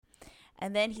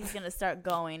And then he's going to start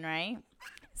going, right?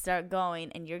 Start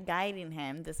going, and you're guiding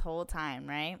him this whole time,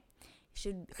 right?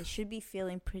 It should be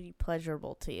feeling pretty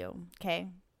pleasurable to you, okay?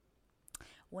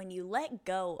 When you let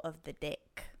go of the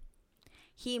dick,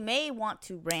 he may want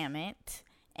to ram it,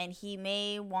 and he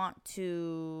may want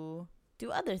to do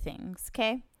other things,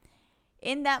 okay?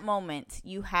 In that moment,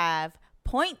 you have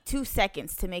 0.2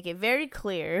 seconds to make it very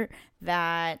clear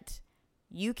that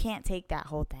you can't take that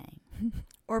whole thing.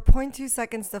 Or 0.2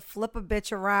 seconds to flip a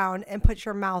bitch around and put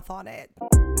your mouth on it.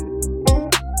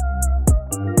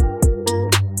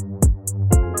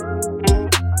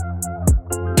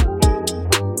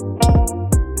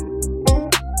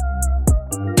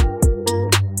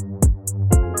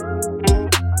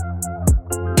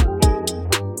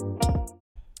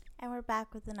 And we're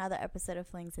back with another episode of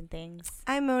Flings and Things.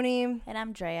 I'm Moni. And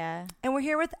I'm Drea. And we're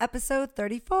here with episode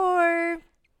 34.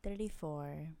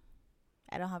 34.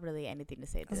 I don't have really anything to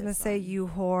say to I was this going to say, one. you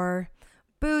whore.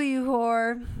 Boo, you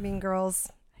whore. Mean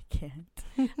girls. I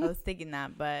can't. I was thinking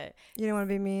that, but... You don't want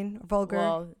to be mean or vulgar?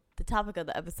 Well, the topic of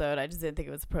the episode, I just didn't think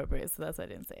it was appropriate, so that's why I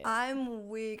didn't say it. I'm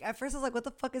weak. At first I was like, what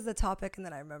the fuck is the topic? And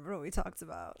then I remember what we talked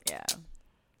about. Yeah.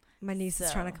 My niece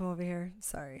is trying to So. come over here.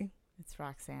 Sorry. It's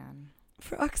Roxanne.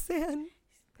 Roxanne.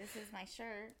 This is my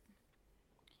shirt.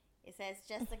 It says,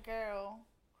 just a girl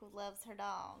who loves her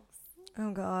dogs.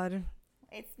 Oh, God.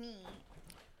 It's me.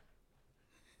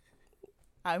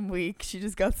 I'm weak. She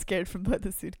just got scared from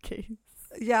the suitcase.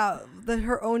 Yeah,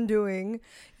 her own doing.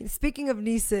 Speaking of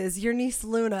nieces, your niece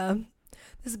Luna,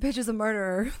 this bitch is a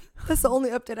murderer. That's the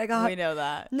only update I got. We know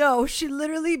that. No, she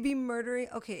literally be murdering.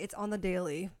 Okay, it's on the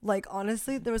daily. Like,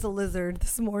 honestly, there was a lizard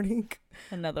this morning.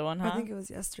 Another one, huh? I think it was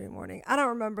yesterday morning. I don't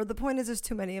remember. The point is there's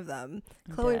too many of them.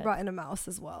 Chloe Dead. brought in a mouse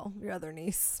as well, your other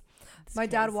niece. It's My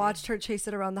dad crazy. watched her chase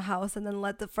it around the house and then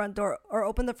let the front door or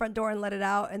open the front door and let it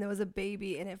out, and there was a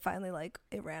baby, and it finally, like,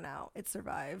 it ran out. It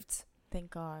survived.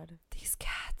 Thank God. These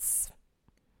cats.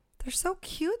 They're so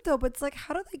cute though, but it's like,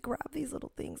 how do they grab these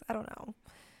little things? I don't know.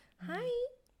 Hi.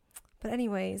 But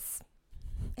anyways,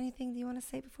 anything do you want to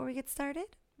say before we get started?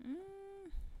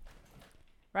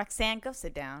 Roxanne, go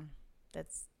sit down.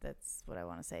 That's what I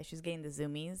want to say. She's getting the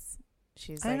zoomies.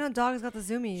 She's I like, didn't know dogs got the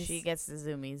zoomies. she gets the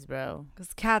zoomies, bro.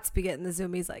 Because cats be getting the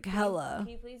zoomies like hella. Can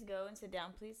you please go and sit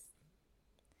down, please?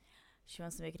 She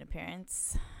wants to make an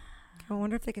appearance. I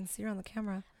wonder if they can see her on the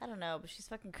camera. I don't know, but she's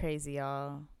fucking crazy,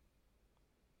 y'all.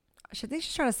 I think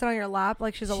she's trying to sit on your lap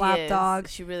like she's a She lap is. dog.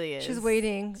 She really is. She's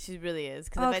waiting. She really is.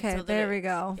 'Cause if I Okay, told her there to- we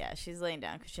go. Yeah, she's laying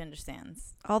down because she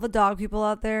understands. All the dog people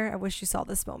out there, I wish you saw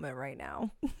this moment right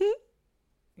now.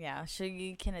 Yeah,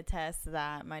 she can attest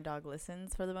that my dog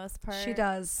listens for the most part. She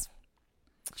does.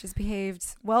 She's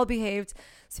behaved. Well behaved.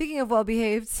 Speaking of well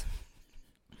behaved,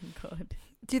 Good.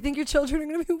 do you think your children are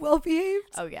going to be well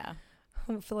behaved? Oh yeah,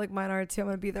 I feel like mine are too. I'm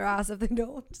going to beat their ass if they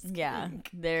don't. Just yeah. kidding.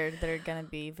 They're gonna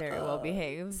be very well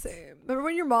behaved. Same. Remember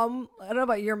when your mom, I don't know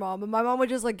about your mom, but my mom would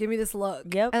just like give me this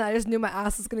look. Yep. And I just knew my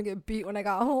ass was going to get beat when I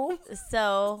got home.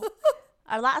 So,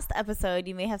 our last episode,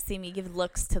 you may have seen me give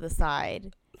looks to the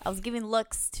side. I was giving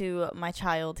looks to my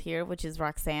child here, which is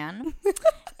Roxanne.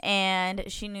 And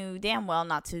she knew damn well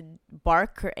not to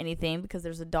bark or anything because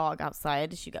there's a dog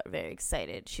outside. She got very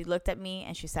excited. She looked at me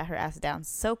and she sat her ass down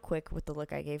so quick with the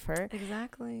look I gave her.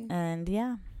 Exactly. And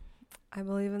yeah, I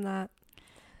believe in that.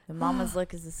 the mama's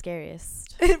look is the scariest.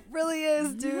 It really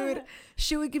is, dude.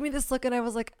 She would give me this look, and I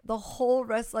was like, the whole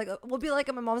rest, like, we'll be like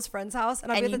at my mom's friend's house,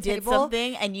 and I'll And be you at the did table.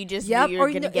 something and you just Yep, knew you were or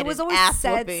going to get it was an always ass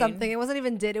said whooping. something. It wasn't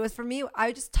even did. It was for me.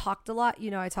 I just talked a lot.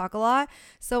 You know, I talk a lot.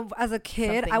 So as a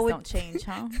kid, Some I things would don't change,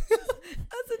 huh?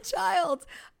 as a child,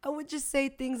 I would just say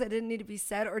things that didn't need to be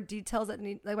said or details that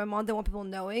need, like my mom didn't want people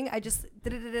knowing. I just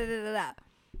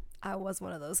I was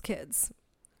one of those kids.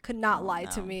 Could not lie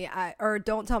to no. me. Or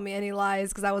don't tell me any lies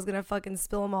because I was gonna fucking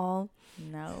spill them all.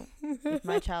 No. If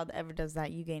my child ever does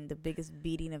that, you gain the biggest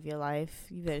beating of your life.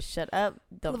 You better shut up.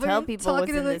 Don't Look, tell I'm people what's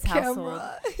talking in to the this household.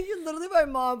 camera. You're literally my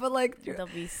mom, but like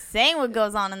Don't be saying what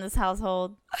goes on in this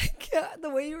household. I can't.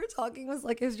 The way you were talking was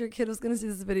like if your kid was gonna see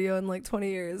this video in like 20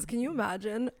 years. Can you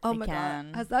imagine? Oh I my can.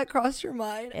 god, has that crossed your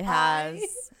mind? It has.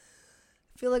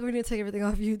 I feel like we need to take everything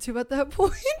off YouTube at that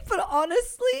point. But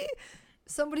honestly,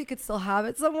 somebody could still have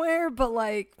it somewhere. But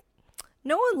like,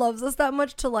 no one loves us that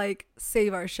much to like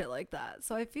save our shit like that.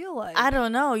 So I feel like I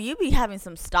don't know. You be having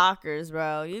some stalkers,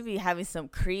 bro. You be having some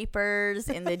creepers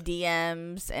in the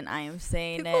DMs, and I am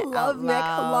saying people it love out Nick.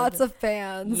 loud. Lots of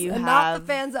fans, You and not the have-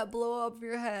 fans that blow up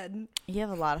your head. You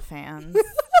have a lot of fans.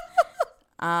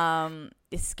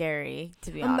 It's scary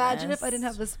to be Imagine honest. if I didn't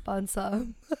have the sponsor.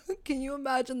 Can you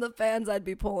imagine the fans I'd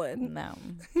be pulling? No.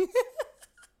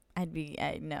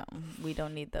 No, we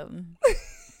don't need them.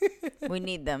 We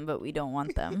need them, but we don't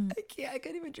want them. I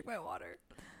can't even drink my water.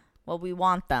 Well, we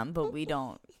want them, but we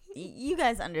don't. You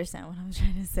guys understand what I'm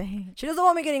trying to say. She doesn't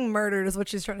want me getting murdered is what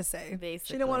she's trying to say. Basically.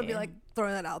 She didn't want to be like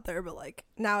throwing that out there, but like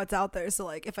now it's out there. So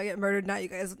like if I get murdered now, you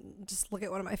guys just look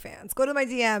at one of my fans. Go to my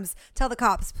DMs. Tell the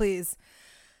cops, please.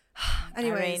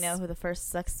 Anyways. I already know who the first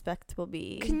suspect will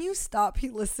be. Can you stop? He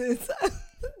listens.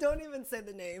 Don't even say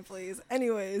the name, please.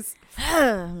 Anyways.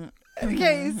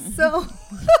 Okay, so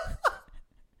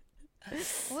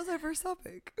what was our first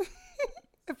topic?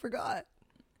 I forgot.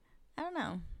 I don't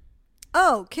know.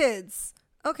 Oh, kids.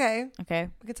 Okay. Okay.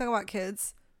 We can talk about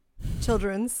kids.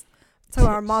 Children's. Talk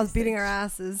about our moms beating our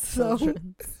asses. So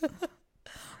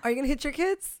are you gonna hit your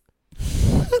kids?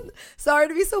 Sorry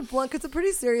to be so blunt. It's a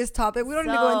pretty serious topic. We don't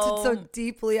need to go into it so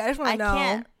deeply. I just want to know.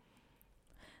 Can't.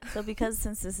 So because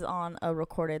since this is on a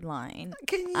recorded line,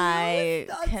 I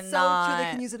cannot. So true.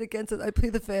 They can use it against it. I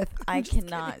plead the fifth. I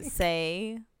cannot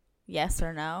say yes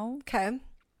or no. Okay.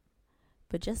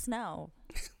 But just know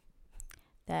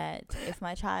that if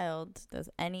my child does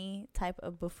any type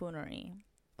of buffoonery,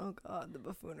 oh God, the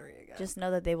buffoonery again. Just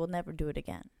know that they will never do it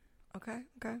again. Okay.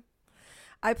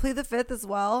 I plead the fifth as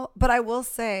well, but I will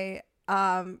say,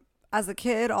 as a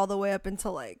kid, all the way up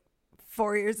until like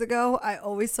 4 years ago, I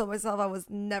always told myself I was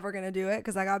never gonna do it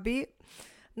because I got beat.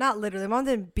 Not literally, mom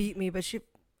didn't beat me, but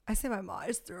I say my mom, I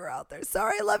just threw her out there.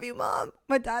 Sorry, I love you, mom.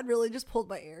 My dad really just pulled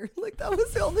my ear. Like that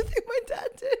was the only thing my dad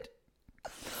did.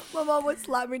 My mom would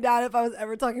slap me down if I was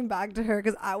ever talking back to her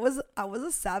because I was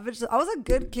a savage. I was a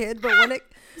good kid, but when it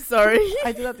sorry,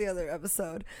 I did that the other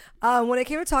episode. When it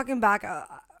came to talking back,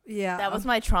 yeah, that was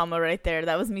my trauma right there.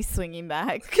 That was me swinging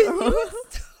back. Long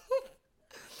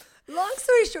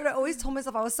story short, I always told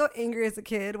myself I was so angry as a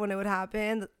kid when it would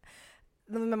happen.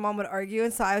 Then my mom would argue,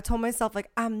 and so I told myself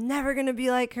like I'm never gonna be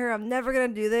like her. I'm never gonna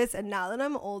do this. And now that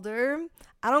I'm older,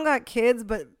 I don't got kids,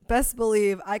 but best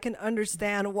believe I can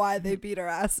understand why they beat our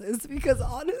asses because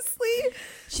honestly,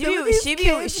 she be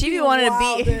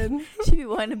wanting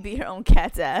to beat her own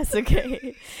cat's ass.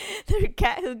 Okay, the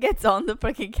cat who gets on the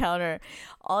freaking counter.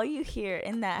 All you hear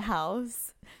in that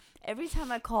house every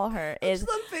time I call her is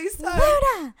on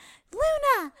FaceTime.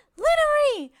 Luna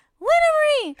Marie,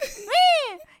 man.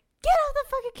 Get off the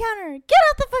fucking counter. Get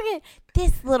off the fucking...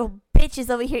 This little bitch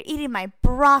is over here eating my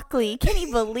broccoli. Can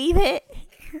you believe it?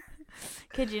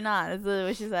 Kid you not. That's literally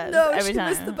what she says every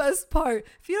time. Missed the best part.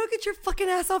 If you don't get your fucking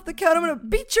ass off the counter, I'm going to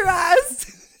beat your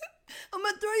ass. I'm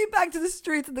going to throw you back to the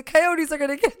streets and the coyotes are going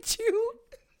to get you.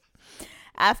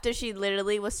 After she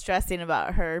literally was stressing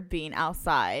about her being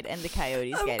outside and the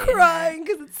coyotes getting her. I'm crying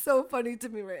because it's so funny to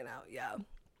me right now. Yeah.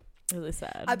 Really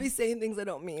sad. I be saying things I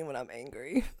don't mean when I'm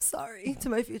angry. Sorry to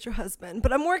my future husband,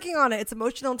 but I'm working on it. It's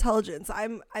emotional intelligence.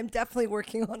 I'm definitely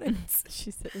working on it.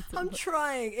 She said I'm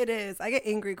trying. It is. I get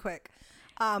angry quick.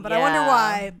 But I wonder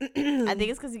why. I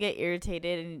think it's because you get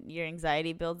irritated and your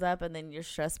anxiety builds up and then your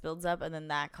stress builds up and then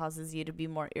that causes you to be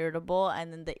more irritable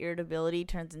and then the irritability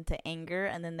turns into anger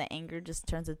and then the anger just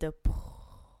turns into...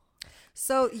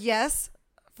 So yes,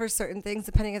 for certain things,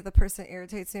 depending if the person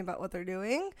irritates me about what they're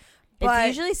doing.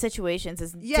 It's usually situations.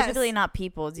 It's typically not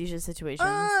people. It's usually situations.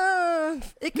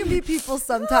 It can be people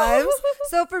sometimes.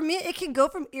 So for me, it can go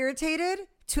from irritated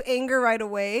to anger right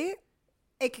away.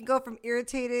 It can go from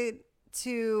irritated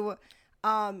to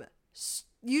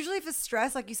usually if it's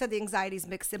stress, like you said, the anxiety's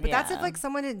mixed in. But that's if like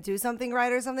someone didn't do something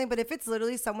right or something. But if it's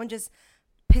literally someone just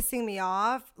pissing me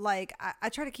off, like I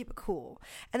try to keep it cool.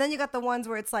 And then you got the ones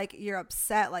where it's like you're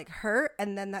upset, like hurt,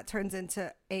 and then that turns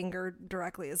into anger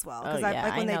directly as well. Because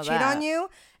like when they cheat on you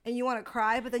and you want to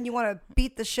cry, but then you want to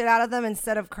beat the shit out of them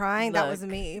instead of crying. Look, that was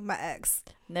me, my ex.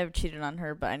 Never cheated on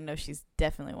her, but I know she's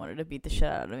definitely wanted to beat the shit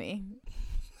out of me.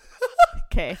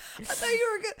 Okay. I thought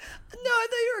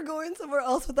you were going somewhere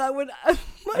else with that. When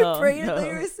my brain, I thought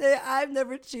you were saying I've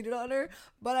never cheated on her,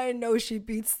 but I know she'd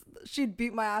beat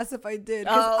my ass if I did.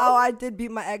 I did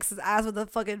beat my ex's ass with a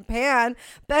fucking pan.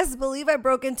 Best believe I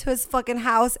broke into his fucking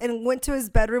house and went to his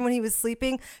bedroom when he was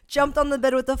sleeping, jumped on the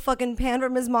bed with a fucking pan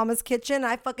from his mama's kitchen.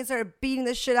 I fucking started beating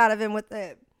the shit out of him with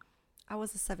it. I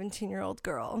was a 17-year-old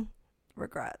girl.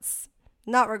 Regrets.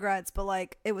 Not regrets, but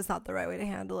like it was not the right way to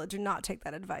handle it. Do not take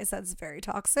that advice. That's very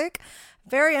toxic,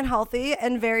 very unhealthy,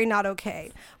 and very not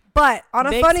okay. But on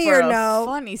a funnier note,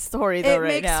 funny story though.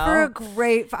 Right now, it makes for a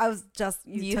great. I was just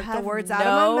you took the words out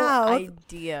of my mouth.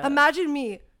 Idea. Imagine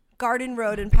me, Garden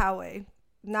Road in Poway.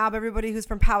 Now everybody who's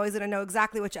from Poway is gonna know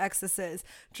exactly which ex this is.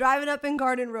 Driving up in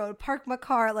Garden Road, parked my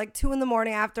car at like 2 a.m.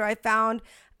 after I found.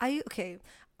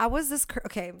 I was this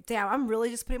okay, damn, I'm really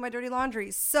just putting my dirty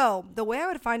laundry. So the way I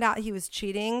would find out he was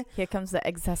cheating, Here comes the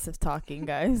excessive talking,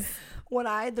 guys.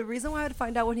 the reason why I would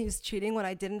find out when he was cheating when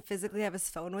I didn't physically have his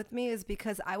phone with me is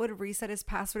because I would reset his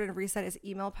password and reset his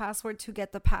email password to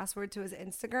get the password to his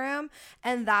Instagram.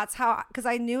 And that's how, because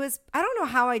I knew I don't know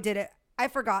how I did it. I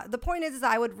forgot. The point is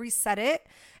I would reset it.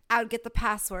 I would get the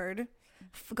password,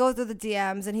 go through the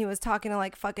DMs, and he was talking to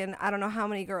like fucking, I don't know how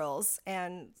many girls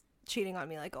and cheating on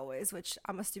me like always, which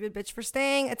I'm a stupid bitch for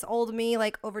staying. It's old me,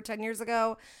 like over 10 years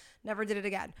ago. Never did it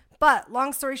again. But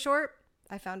long story short,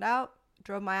 I found out,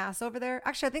 drove my ass over there.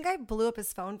 Actually, I think I blew up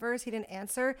his phone first. He didn't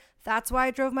answer. That's why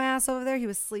I drove my ass over there. He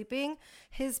was sleeping.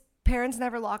 His parents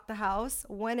never locked the house.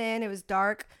 Went in. It was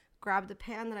dark. Grabbed a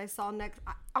pan that I saw next.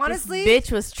 Honestly, this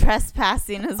bitch was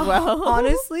trespassing as well.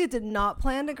 Honestly, did not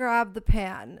plan to grab the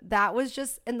pan. That was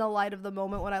just in the light of the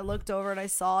moment when I looked over and I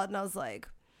saw it, and I was like,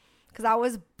 because I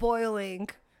was boiling,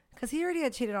 because he already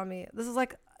had cheated on me. This was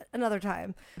like another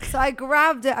time. So I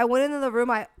grabbed it. I went into the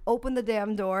room. I opened the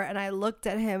damn door and I looked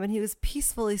at him, and he was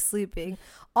peacefully sleeping.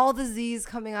 All the Z's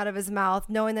coming out of his mouth,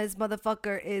 knowing that this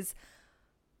motherfucker is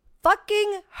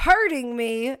fucking hurting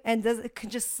me and could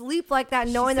just sleep like that,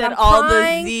 knowing that I'm all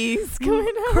crying, the Z's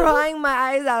coming out. crying my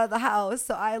eyes out of the house.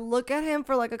 So I look at him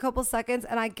for like a couple seconds,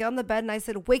 and I get on the bed and I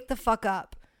said, "Wake the fuck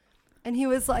up." And he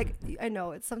was like, I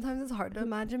know sometimes it's hard to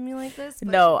imagine me like this. But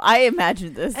no, I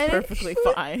imagined this perfectly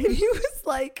fine. And he was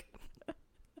like,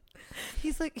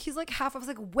 he's like half. I was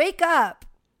like, "Wake up."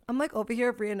 I'm like over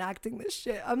here reenacting this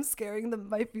shit. I'm scaring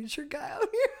my future guy out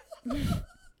here.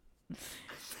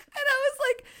 And I was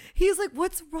like, he's like,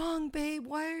 "What's wrong, babe?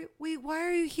 Why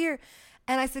are you here?"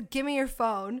 And I said, "Give me your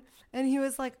phone." And he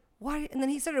was like, "Why?" And then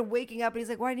he started waking up and he's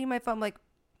like, "Why do you need my phone?" I'm like,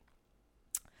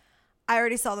 I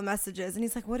already saw the messages. And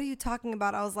he's like, "What are you talking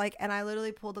about?" I was like, and I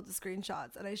literally pulled up the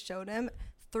screenshots and I showed him,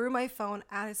 threw my phone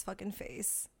at his fucking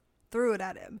face, threw it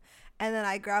at him. And then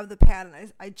I grabbed the pan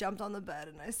and I jumped on the bed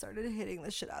and I started hitting the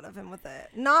shit out of him with it.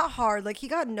 Not hard. Like, he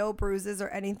got no bruises or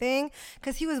anything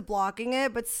because he was blocking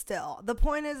it. But still, the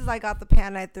point is I got the pan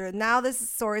and I threw it. Now this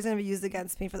story is going to be used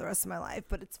against me for the rest of my life.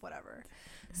 But it's whatever.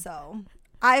 So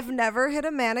I've never hit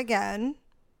a man again.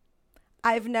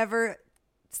 I've never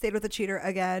stayed with a cheater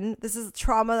again. This is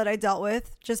trauma that I dealt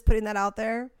with. Just putting that out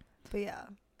there. But yeah.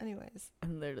 Anyways.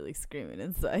 I'm literally screaming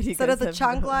inside. Instead of the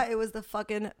chancla, it was the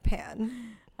fucking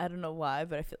pan. I don't know why,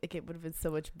 but I feel like it would have been so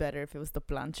much better if it was the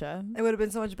plancha. It would have been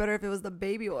so much better if it was the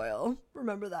baby oil.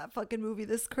 Remember that fucking movie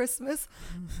this Christmas?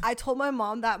 I told my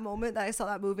mom that moment that I saw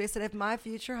that movie, I said, if my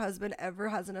future husband ever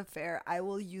has an affair, I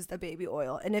will use the baby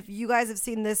oil. And if you guys have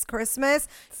seen This Christmas,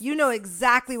 you know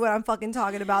exactly what I'm fucking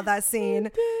talking about, that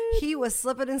scene. He was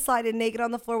slipping and sliding naked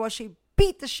on the floor while she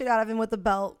beat the shit out of him with a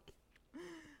belt.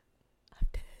 I'm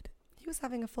dead. He was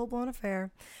having a full-blown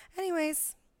affair.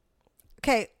 Anyways.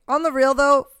 Okay, on the real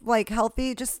though, like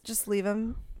healthy, just leave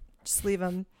him. Just leave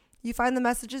him. You find the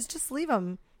messages, just leave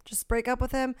him. Just break up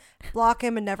with him, block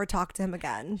him, and never talk to him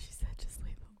again. She said just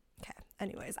leave him. Okay,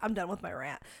 anyways, I'm done with my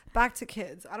rant. Back to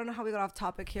kids. I don't know how we got off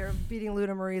topic here, beating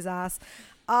Luna Marie's ass.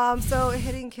 So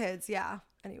hitting kids, yeah.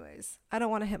 Anyways, I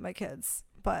don't want to hit my kids,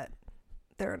 but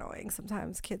they're annoying.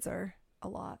 Sometimes kids are a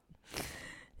lot.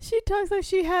 She talks like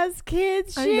she has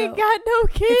kids. I She know. ain't got no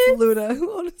kids. It's Luna.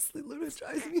 Honestly, Luna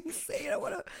drives me insane. I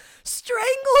want to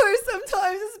strangle her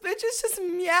sometimes. This bitch is just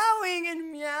meowing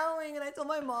and meowing. And I told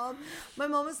my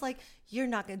mom is like, "You're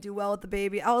not going to do well with the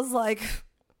baby." I was like,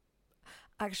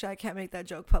 actually, I can't make that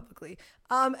joke publicly.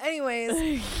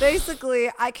 Anyways, basically,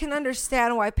 I can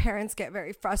understand why parents get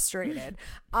very frustrated.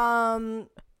 Luna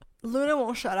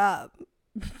won't shut up.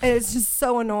 And it's just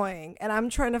so annoying, and I'm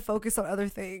trying to focus on other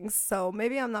things, so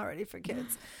maybe I'm not ready for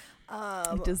kids.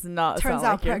 It does not turns sound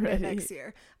out like you're pregnant ready. next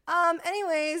year.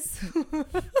 Anyways.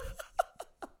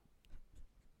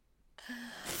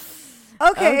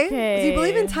 Okay. Do you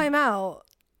believe in timeout?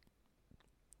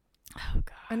 Oh god.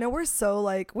 I know we're so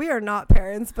like, we are not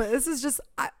parents, but this is just,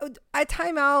 I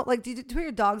time out. Like, do you put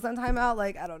your dogs on timeout?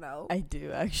 Like, I don't know. I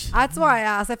do actually. That's why I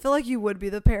asked. I feel like you would be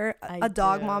the parent, I a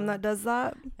dog do. mom that does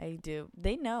that. I do.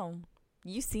 They know.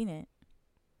 You've seen it.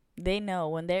 They know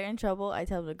when they're in trouble. I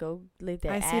tell them to go lay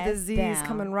their ass I see the Z's down.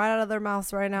 coming right out of their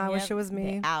mouths right now. I wish Yep, it was me.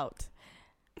 they're out.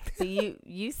 So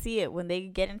you see it when they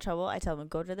get in trouble. I tell them to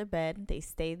go to their bed. They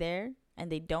stay there and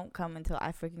they don't come until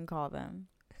I freaking call them.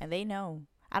 And they know.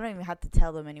 I don't even have to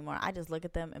tell them anymore. I just look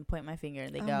at them and point my finger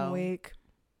and they go. I'm awake.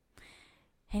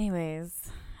 Anyways,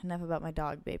 enough about my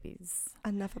dog babies.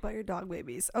 Enough about your dog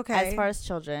babies. Okay. As far as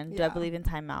children, do I Yeah. believe in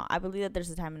timeout? I believe that there's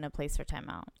a time and a place for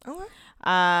timeout. Okay.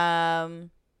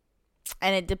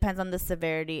 And it depends on the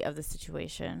severity of the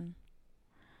situation.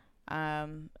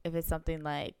 If it's something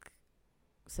like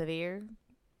severe,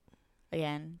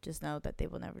 again, just know that they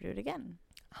will never do it again.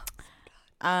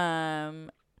 Oh,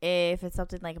 If it's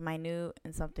something like minute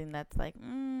and something that's like,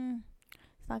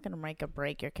 it's not gonna make or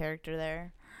break your character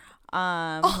there.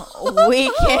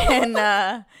 We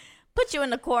can put you in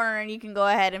the corner and you can go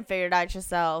ahead and figure it out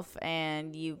yourself,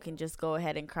 and you can just go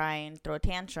ahead and cry and throw a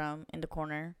tantrum in the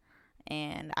corner,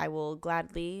 and I will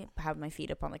gladly have my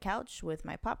feet up on the couch with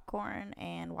my popcorn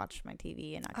and watch my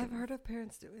TV. And I've heard of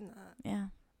parents doing that. Yeah,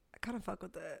 I kind of fuck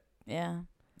with it. yeah,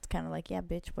 it's kind of like, yeah,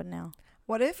 bitch, what now?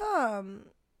 What if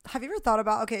have you ever thought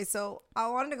about, okay, so I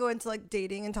wanted to go into like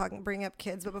dating and bring up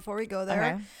kids, but before we go there,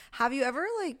 Okay. have you ever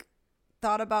like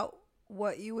thought about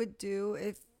what you would do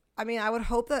if, I mean, I would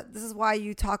hope that this is why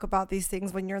you talk about these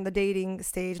things when you're in the dating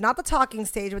stage, not the talking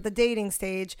stage, but the dating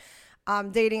stage.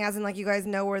 Dating as in like you guys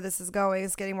know where this is going,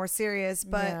 it's getting more serious.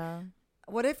 But Yeah.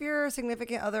 what if your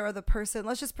significant other or the person,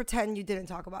 let's just pretend you didn't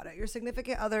talk about it, your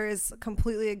significant other is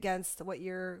completely against what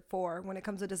you're for when it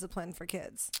comes to discipline for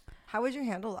kids? How would you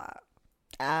handle that?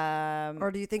 Or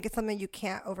do you think it's something you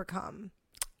can't overcome?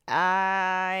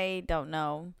 I don't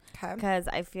know, Okay. because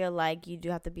I feel like you do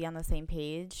have to be on the same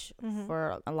page Mhm.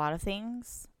 for a lot of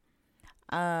things,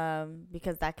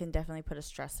 because that can definitely put a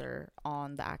stressor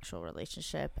on the actual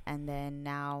relationship, and then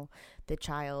now the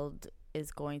child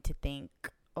is going to think,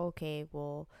 okay,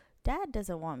 well, dad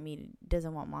doesn't want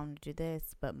mom to do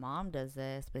this, but mom does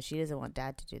this, but she doesn't want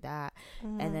dad to do that.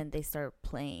 Mhm. And then they start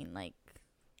playing like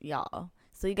y'all.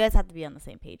 So you guys have to be on the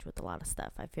same page with a lot of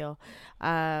stuff, I feel.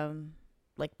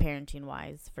 Like parenting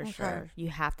wise, for Okay. sure. You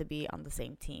have to be on the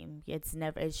same team. It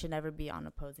should never be on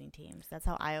opposing teams. That's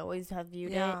how I always have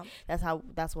viewed Yeah. it.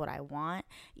 That's what I want.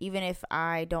 Even if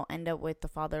I don't end up with the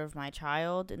father of my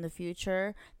child in the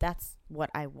future, that's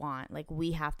what I want. Like,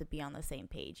 we have to be on the same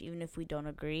page. Even if we don't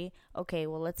agree, okay,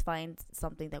 well, let's find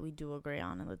something that we do agree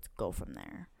on and let's go from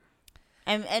there.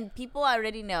 And people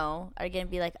already know are going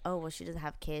to be like, oh, well, she doesn't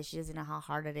have kids. She doesn't know how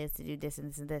hard it is to do this and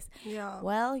this and this. Yeah.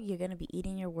 Well, you're going to be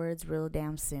eating your words real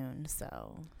damn soon.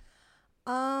 So,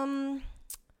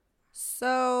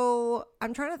 So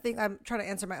I'm trying to think. I'm trying to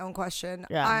answer my own question.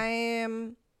 Yeah.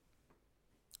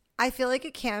 I feel like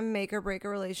it can make or break a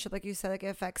relationship, like you said, like it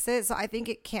affects it. So I think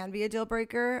it can be a deal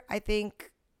breaker. I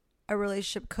think a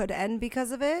relationship could end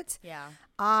because of it. yeah.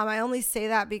 I only say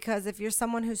that because if you're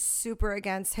someone who's super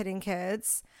against hitting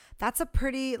kids, that's a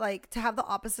pretty, like, to have the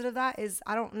opposite of that is,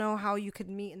 I don't know how you could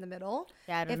meet in the middle.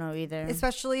 Yeah, I don't know either.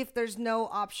 Especially if there's no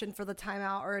option for the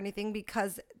timeout or anything,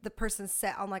 because the person's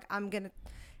set on like, I'm gonna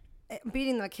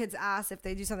beating the kid's ass if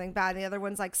they do something bad. The other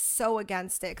one's like so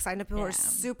against it, because I know people who are Yeah.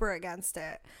 super against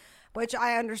it, which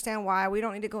I understand why. We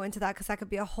don't need to go into that because that could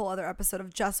be a whole other episode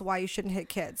of just why you shouldn't hit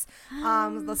kids,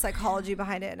 the psychology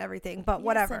behind it and everything. But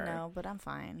whatever. Yes and no, but I'm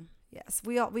fine. Yes,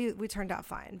 we turned out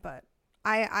fine, but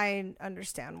I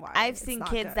understand why. I've it's seen not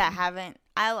kids good. that haven't.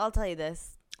 I'll tell you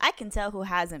this. I can tell who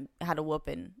hasn't had a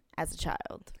whooping as a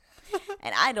child.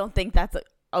 And I don't think that's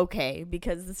okay,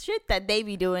 because the shit that they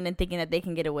be doing and thinking that they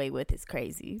can get away with is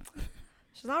crazy.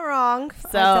 She's not wrong.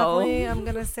 So- I'm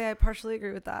gonna say I partially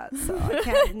agree with that. So I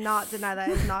can't not deny that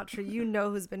is not true. You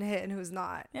know who's been hit and who's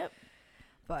not. Yep.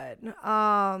 But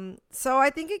so I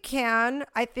think it can.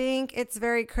 I think it's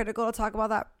very critical to talk about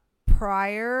that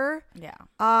prior. Yeah.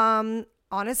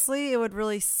 Honestly, it would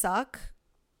really suck.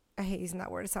 I hate using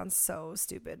that word. It sounds so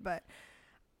stupid, but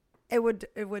it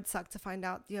would suck to find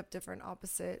out you have different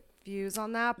opposite views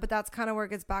on that. But that's kind of where it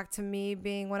gets back to me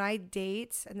being, when I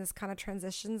date, and this kind of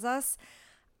transitions us,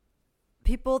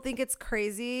 people think it's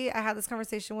crazy. I had this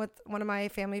conversation with one of my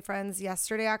family friends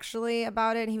yesterday actually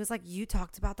about it, and he was like, you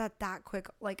talked about that quick,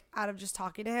 like out of just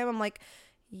talking to him. I'm like,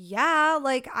 yeah,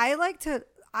 like I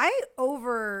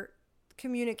over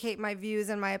communicate my views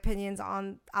and my opinions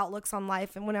on outlooks on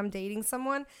life, and when I'm dating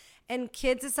someone. And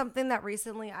kids is something that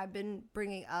recently I've been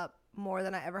bringing up more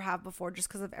than I ever have before, just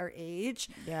because of our age.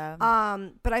 Yeah.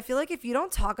 But I feel like if you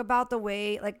don't talk about the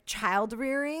way, like, child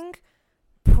rearing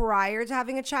prior to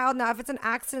having a child, now if it's an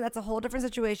accident, that's a whole different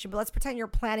situation, but let's pretend you're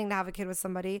planning to have a kid with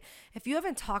somebody. If you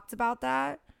haven't talked about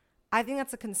that, I think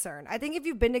that's a concern. I think if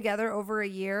you've been together over a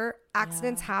year,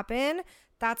 accidents happen.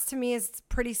 That's, to me, is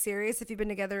pretty serious. If you've been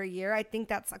together a year, I think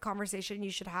that's a conversation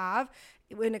you should have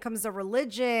when it comes to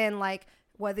religion, like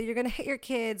whether you're going to hit your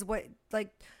kids, what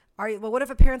if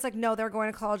a parent's like, no, they're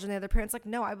going to college, and the other parent's like,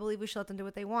 no, I believe we should let them do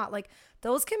what they want. Like,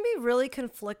 those can be really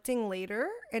conflicting later,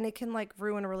 and it can like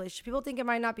ruin a relationship. People think it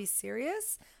might not be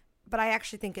serious, but I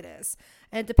actually think it is.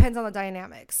 And it depends on the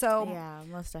dynamic. So Yeah,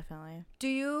 most definitely.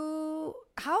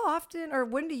 how often or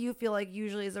when do you feel like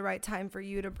usually is the right time for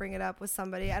you to bring it up with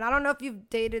somebody? And I don't know if you've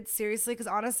dated seriously, because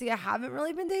honestly, I haven't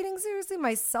really been dating seriously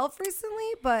myself recently,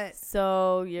 but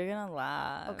So you're gonna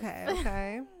laugh.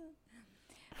 okay.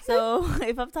 So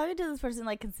if I'm talking to this person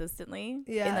like consistently in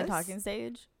the Yes. talking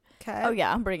stage, Okay. oh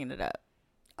yeah, I'm bringing it up.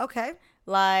 Okay.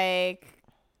 Like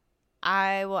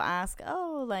I will ask,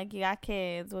 oh, like you got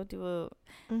kids? What do?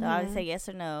 They'll always say yes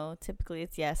or no. Typically,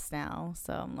 it's yes now.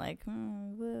 So I'm like,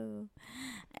 woo,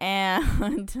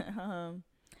 and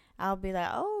I'll be like,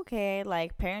 oh, okay,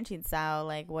 like parenting style,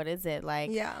 like what is it?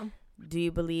 Like, Yeah. do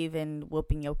you believe in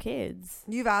whooping your kids?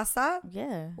 You've asked that?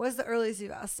 Yeah. What's the earliest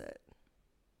you've asked it?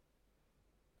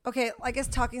 Okay, I guess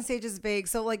talking stage is vague.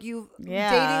 So like you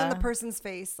dating in the person's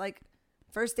face, like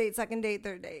first date, second date,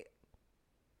 third date.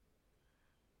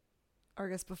 Or I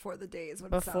guess before the date is what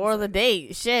it sounds Before the like.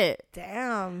 date, shit.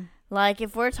 Damn. Like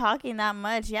if we're talking that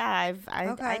much, yeah, I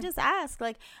Okay. just ask.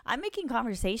 Like I'm making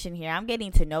conversation here. I'm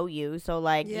getting to know you. So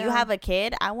like you Yeah. have a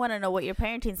kid, I want to know what your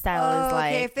parenting style is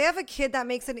like. Okay, if they have a kid, that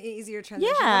makes it an easier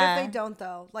transition. Yeah. What if they don't,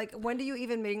 though? Like, when do you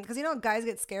even make? Because guys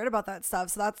get scared about that stuff.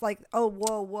 So that's like, oh,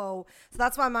 whoa. So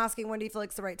that's why I'm asking, when do you feel like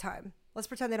it's the right time? Let's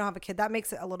pretend they don't have a kid. That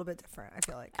makes it a little bit different, I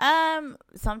feel like.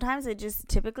 Sometimes it just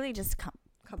typically just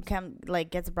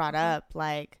gets brought up.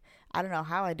 Like I don't know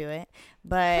how I do it,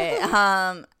 but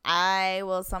I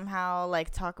will somehow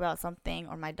like talk about something,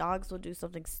 or my dogs will do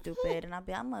something stupid, and I'm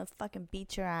gonna fucking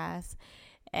beat your ass,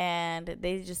 and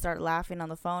they just start laughing on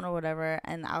the phone or whatever,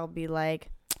 and I'll be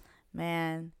like,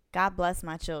 man, God bless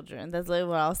my children. That's literally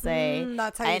what I'll say.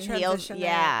 That's how you transition.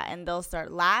 And they'll start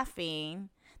laughing.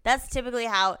 That's typically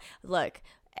how. Look,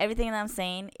 everything that I'm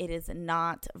saying, it is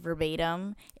not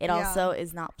verbatim. It also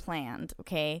is not planned,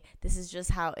 okay? This is just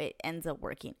how it ends up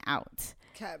working out.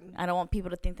 Okay. I don't want people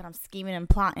to think that I'm scheming and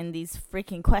plotting these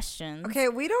freaking questions. Okay,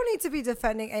 we don't need to be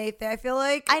defending anything. I feel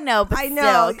like I know, but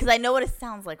still, because I know what it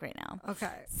sounds like right now.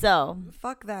 Okay. So,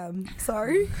 fuck them.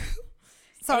 Sorry.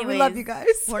 Sorry, we anyways, love you guys.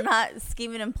 We're not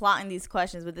scheming and plotting these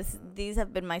questions, but these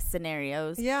have been my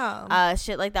scenarios. Yeah.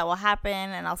 Shit like that will happen,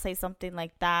 and I'll say something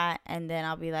like that, and then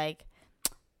I'll be like,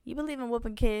 you believe in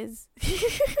whooping kids?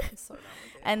 So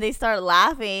and they start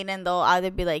laughing, and they'll either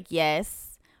be like,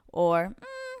 yes, or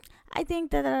I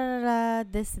think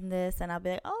that this and this, and I'll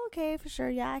be like, oh, okay, for sure,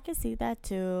 yeah, I can see that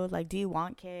too. Like, do you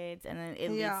want kids? And then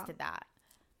it leads to that.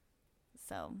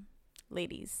 So,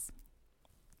 ladies,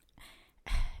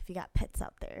 if you got pets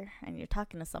out there and you're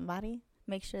talking to somebody,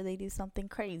 make sure they do something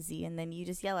crazy, and then you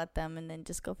just yell at them, and then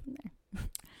just go from there.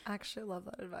 I actually love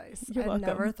that advice. You're I welcome.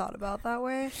 never thought about that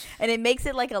way. And it makes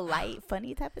it like a light,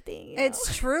 funny type of thing.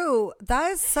 It's true.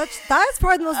 That is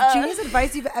probably the most genius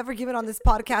advice you've ever given on this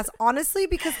podcast, honestly,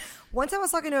 because one time I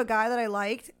was talking to a guy that I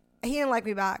liked. He didn't like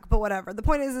me back, but whatever. The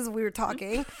point is we were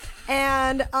talking,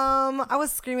 and I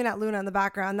was screaming at Luna in the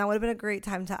background. That would have been a great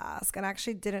time to ask, and I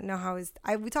actually didn't know how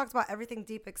we talked about everything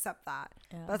deep except that.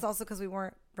 Yeah. That's also because we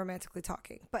weren't romantically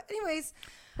talking. But anyways,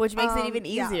 which makes it even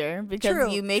easier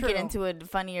because you make it into a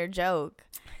funnier joke.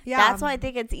 Yeah, that's why I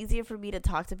think it's easier for me to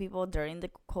talk to people during the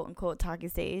quote unquote talking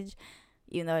stage,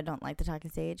 even though I don't like the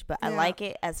talking stage. But I like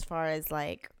it as far as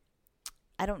like,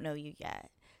 I don't know you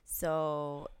yet.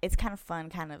 So it's kind of fun,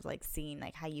 kind of like seeing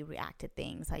like how you react to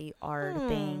things, how you are to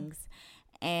things.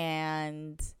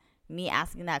 And me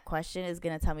asking that question is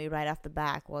going to tell me right off the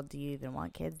back, well, do you even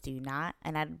want kids? Do you not?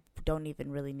 And I don't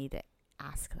even really need to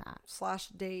ask that.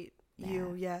 / date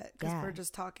you yet, because we're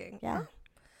just talking. Yeah.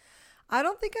 I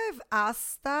don't think I've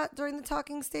asked that during the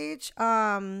talking stage.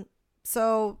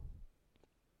 So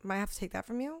might have to take that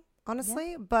from you,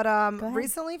 honestly. Yeah. But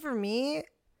recently for me,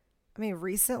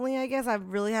 recently, I guess I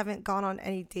really haven't gone on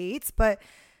any dates, but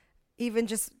even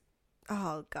just,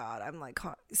 oh God, I'm like,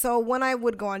 so when I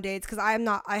would go on dates, because I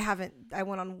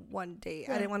went on one date.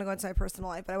 Yeah. I didn't want to go into my personal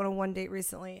life, but I went on one date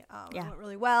recently. It went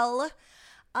really well.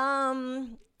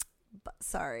 But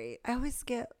sorry, I always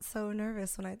get so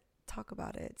nervous when I talk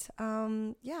about it.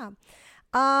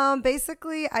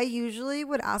 Basically, I usually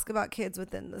would ask about kids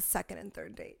within the second and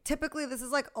third date. Typically, this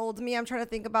is like old me. I'm trying to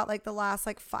think about like the last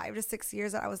like 5 to 6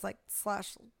 years that I was like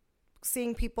 /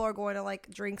 seeing people or going to like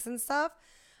drinks and stuff.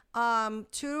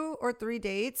 2 or 3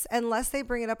 dates, unless they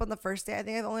bring it up on the first day. I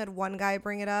think I've only had one guy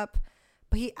bring it up,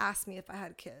 but he asked me if I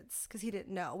had kids because he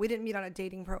didn't know. We didn't meet on a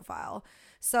dating profile.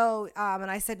 So, and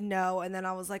I said no. And then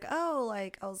I was like, oh,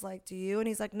 like, I was like, do you? And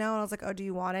he's like, no. And I was like, oh, do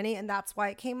you want any? And that's why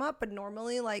it came up. But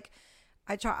normally, like,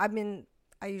 I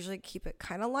usually keep it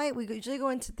kind of light. We usually go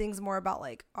into things more about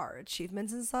like our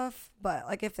achievements and stuff. But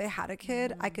like if they had a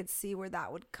kid, I could see where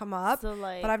that would come up. So,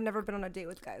 like, but I've never been on a date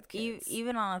with a guy with kids.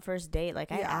 Even on a first date,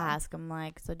 like I ask, I'm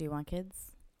like, so do you want kids?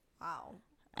 Wow.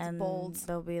 And bold.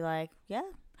 They'll be like, yeah.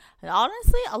 And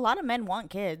honestly, a lot of men want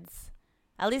kids.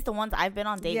 At least the ones I've been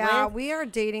on date with. Yeah, we are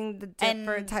dating the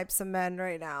different types of men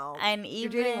right now. And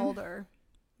even you're dating older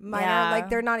Mine Yeah. are like,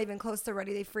 they're not even close to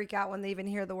ready. They freak out when they even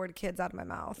hear the word kids out of my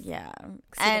mouth. Yeah. See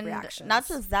the And reactions. not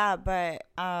just that, but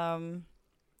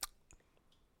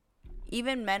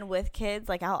even men with kids,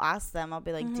 like I'll ask them, I'll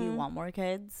be like, do you want more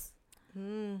kids?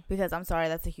 Because I'm sorry,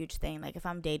 that's a huge thing. Like if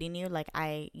I'm dating you, like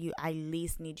I at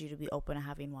least need you to be open to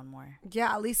having one more.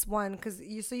 Yeah, at least one. Because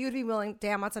you'd be willing.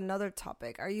 Damn, that's another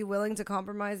topic. Are you willing to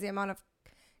compromise the amount of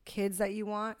kids that you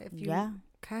want? If you Yeah.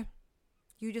 Okay.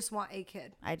 You just want a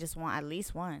kid. I just want at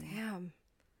least one. Damn.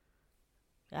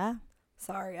 Yeah.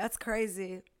 Sorry, that's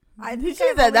crazy. I She think said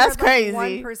I've only that's heard, like, crazy.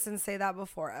 one person say that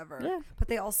before ever. Yeah. But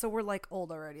they also were like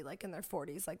old already, like in their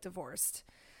 40s, like divorced.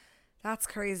 That's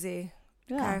crazy.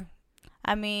 Yeah. Okay.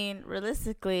 I mean,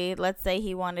 realistically, let's say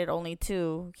he wanted only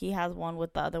 2. He has one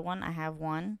with the other one. I have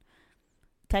one.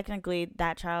 Technically,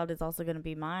 that child is also going to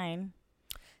be mine.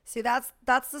 See, that's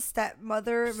the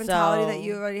stepmother mentality that So-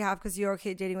 you already have because you're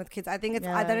okay dating with kids. I think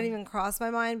Yeah. that didn't even cross my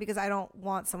mind because I don't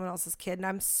want someone else's kid, and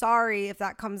I'm sorry if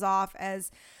that comes off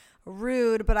as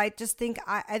rude, but I just think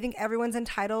I think everyone's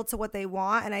entitled to what they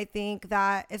want, and I think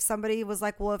that if somebody was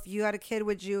like, well, if you had a kid,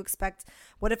 would you expect?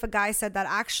 What if a guy said that?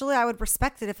 Actually, I would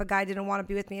respect it if a guy didn't want to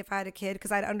be with me if I had a kid,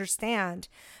 because I'd understand,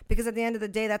 because at the end of the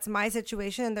day, that's my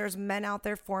situation, and there's men out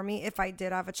there for me if I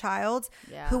did have a child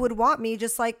Yeah. who would want me,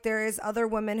 just like there is other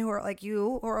women who are like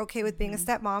you who are okay with being a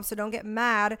stepmom. So don't get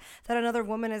mad that another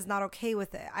woman is not okay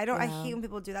with it. I Yeah. hate when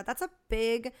people do that. That's a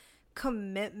big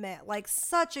commitment, like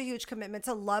such a huge commitment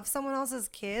to love someone else's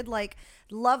kid, like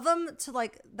love them to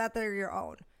like that they're your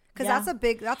own, because Yeah. that's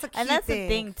a key And that's thing. the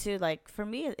thing too. Like for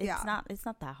me, it's Yeah. not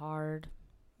that hard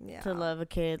Yeah, to love a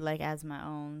kid like as my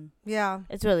own. yeah,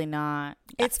 It's really not.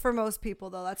 it's for most people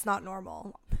though. That's not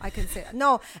normal. I can say that.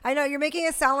 No, I know you're making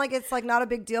it sound like it's like not a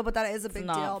big deal, but that is a big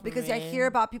not deal, for because I me. hear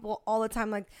about people all the time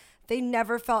like they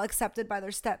never felt accepted by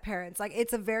their step parents. Like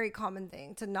it's a very common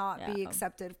thing to not be Yeah.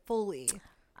 accepted fully,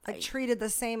 like treated the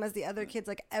same as the other kids,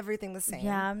 like everything the same.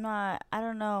 Yeah, I'm not. I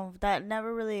don't know. That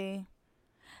never really.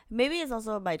 Maybe it's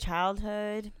also my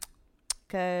childhood,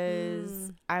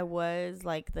 because I was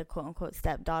like the quote unquote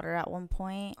stepdaughter at one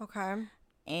point, Okay.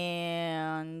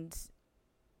 and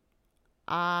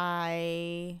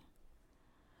I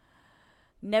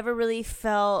never really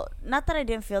felt, not that I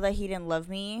didn't feel that he didn't love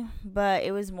me, but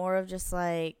it was more of just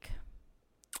like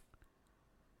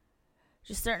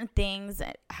just certain things,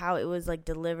 how it was like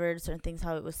delivered, certain things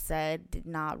how it was said did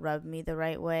not rub me the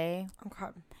right way.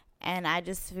 Okay. And I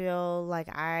just feel like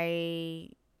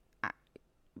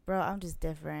bro, I'm just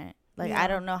different. Like, Yeah. I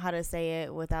don't know how to say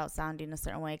it without sounding a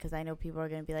certain way, because I know people are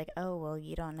going to be like, oh, well,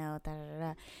 you don't know, da, da, da,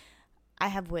 da. I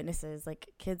have witnesses. Like,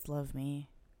 kids love me.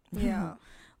 Yeah.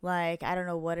 Like, I don't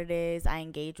know what it is. I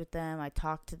engage with them. I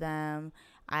talk to them.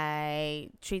 I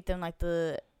treat them like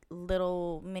the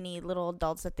little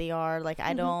adults that they are. Like,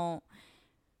 I don't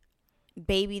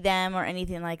baby them or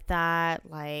anything like that.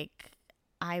 Like,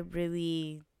 I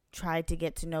really try to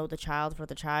get to know the child for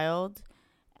the child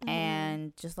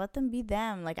and just let them be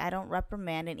them. Like, I don't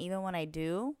reprimand, and even when I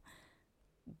do,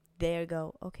 they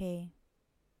go, okay.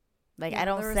 Like, Yeah, I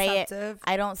don't they're say receptive.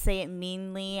 I don't say it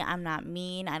meanly. I'm not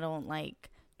mean. I don't, like,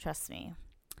 trust me.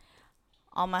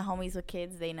 All my homies with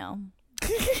kids, they know.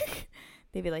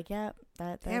 They be like, yeah,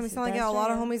 that's Damn, you sound like you got a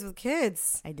lot of homies with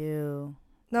kids. I do.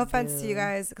 No offense to you do.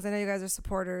 guys, because I know you guys are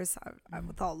supporters.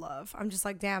 With all love, I'm just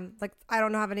like, damn, like I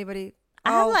don't have anybody.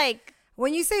 I have, like,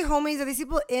 when you say homies, are these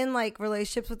people in like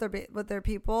relationships with their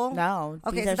people? no.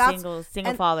 Okay, These so are that's- single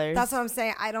and fathers. That's what I'm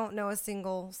saying. I don't know a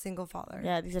single father.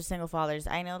 Yeah, these are single fathers.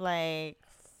 I know, like,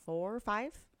 4 or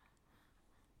 5.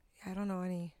 I don't know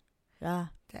any. Yeah.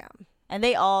 Damn. And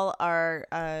they all are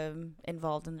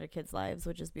involved in their kids' lives,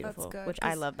 which is beautiful. good, Which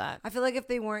I 'cause love that. I feel like if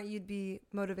they weren't, you'd be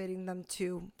motivating them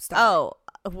to start.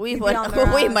 Oh, we You'd be would. on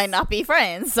their We ass. might not be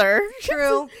friends, sir.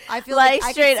 True. I feel Like, like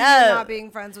I straight could see you up. not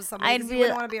being friends with somebody. I'd 'Cause be- you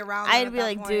wouldn't want to be around. them I'd at be that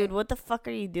like, point. dude, what the fuck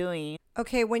are you doing?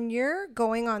 Okay, when you're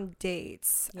going on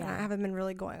dates, and I Yeah. haven't been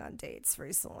really going on dates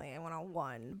recently. I went on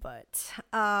one, but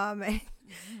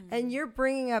and you're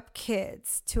bringing up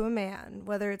kids to a man,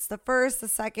 whether it's the first, the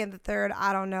second, the third,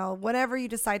 I don't know, whenever you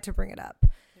decide to bring it up.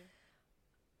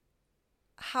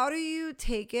 How do you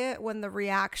take it when the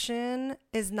reaction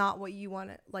is not what you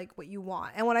want, like what you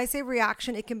want? And when I say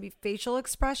reaction, it can be facial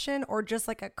expression or just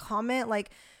like a comment. Like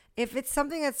if it's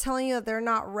something that's telling you that they're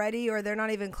not ready or they're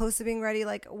not even close to being ready,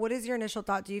 like what is your initial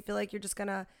thought? Do you feel like you're just going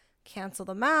to cancel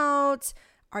them out?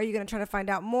 Are you going to try to find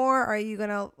out more? Are you going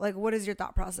to like, what is your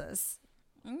thought process?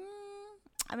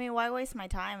 I mean, why waste my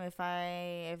time if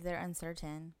they're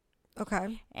uncertain?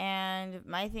 Okay. And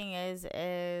my thing is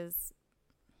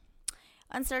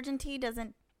uncertainty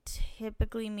doesn't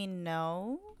typically mean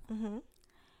no, Mm-hmm.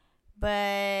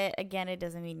 but again, it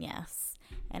doesn't mean yes.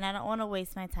 And I don't want to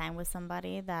waste my time with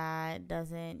somebody that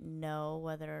doesn't know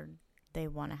whether they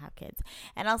want to have kids.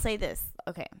 And I'll say this.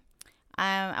 Okay.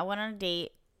 I went on a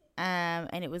date.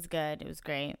 And it was good. It was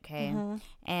great. Okay. Mm-hmm.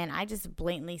 And I just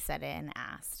blatantly said it and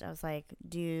asked. I was like,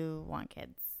 do you want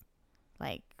kids?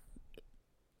 Like,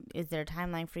 is there a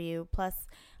timeline for you? Plus,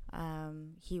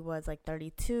 he was like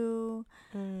 32.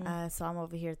 So I'm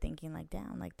over here thinking like,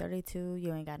 damn, like 32,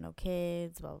 you ain't got no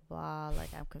kids, blah, blah, blah. Like,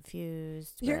 I'm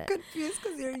confused. You're confused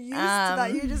because you're used to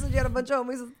that. You just said you had a bunch of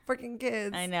homies with freaking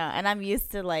kids. I know. And I'm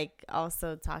used to like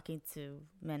also talking to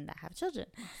men that have children.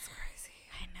 That's crazy.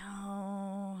 I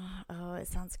know. Oh, it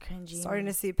sounds cringy. Starting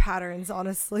to see patterns,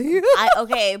 honestly.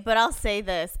 Okay, but I'll say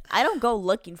this. I don't go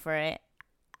looking for it.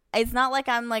 It's not like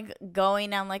I'm like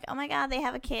going, I'm like, oh my God, they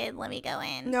have a kid. Let me go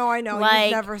in. No, I know. Like,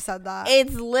 You've never said that.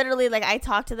 It's literally like I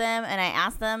talk to them and I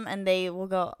ask them and they will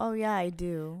go, oh yeah, I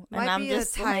do. And Might I'm be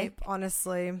just a type,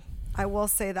 honestly. I will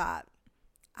say that.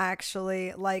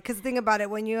 Actually, like, because think about it.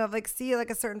 When you have like see like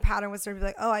a certain pattern with certain people,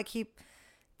 like, oh, I keep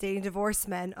dating divorced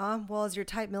men. Well, is your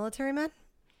type military men?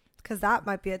 Because that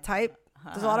might be a type.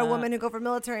 There's a lot of women who go for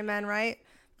military men, right?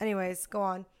 Anyways, go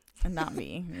on. Not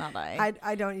me, not I.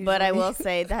 I don't usually. But I will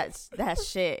say that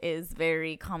shit is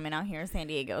very common out here in San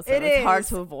Diego, so It it's is. hard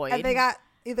to avoid. And they got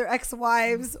either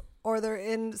ex-wives or they're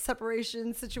in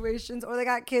separation situations or they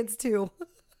got kids too.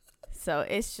 So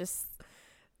it's just,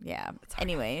 yeah.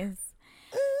 Anyways.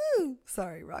 Ooh,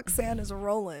 sorry, Roxanne is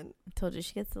rolling. I told you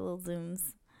she gets the little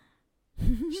zooms.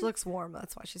 She looks warm.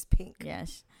 That's why she's pink. Yeah,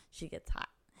 she gets hot.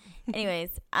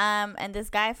 Anyways, and this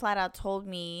guy flat out told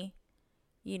me,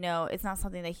 you know, it's not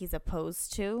something that he's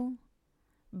opposed to,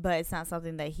 but it's not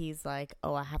something that he's like,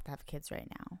 oh, I have to have kids right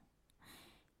now.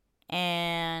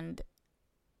 And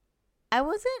I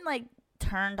wasn't like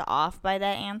turned off by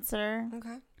that answer.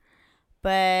 Okay.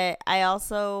 But I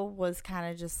also was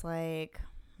kind of just like,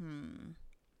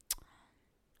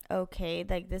 okay,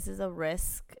 like this is a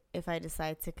risk if I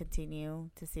decide to continue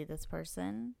to see this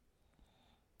person.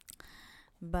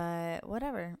 But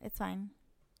whatever, it's fine.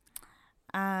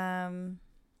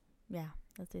 Yeah,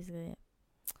 that's basically it.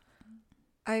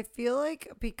 I feel like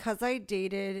because I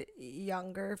dated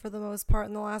younger for the most part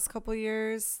in the last couple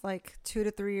years, like 2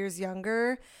 to 3 years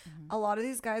younger, a lot of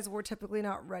these guys were typically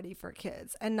not ready for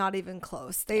kids and not even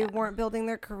close. They weren't building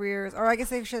their careers, or I guess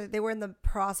they were in the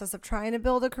process of trying to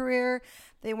build a career.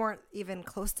 They weren't even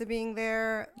close to being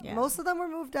there. Yeah. Most of them were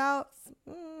moved out.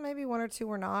 Maybe 1 or 2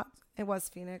 were not. It was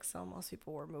Phoenix, so most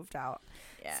people were moved out.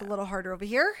 Yeah. It's a little harder over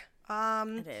here.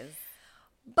 It is.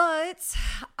 But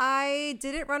I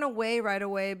didn't run away right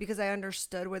away because I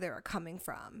understood where they were coming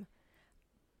from.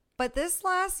 But this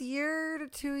last year to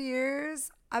 2 years,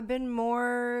 I've been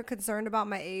more concerned about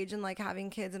my age and like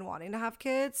having kids and wanting to have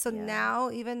kids. So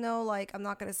now, even though like I'm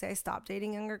not going to say I stopped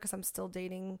dating younger because I'm still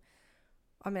dating.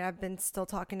 I mean, I've been still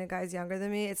talking to guys younger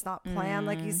than me. It's not planned,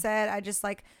 like you said. I just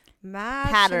like match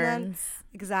Patterns.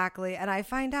 Exactly. And I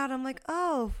find out, I'm like,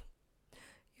 oh,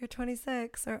 you're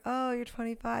 26, or oh, you're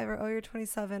 25, or oh, you're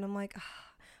 27. I'm like,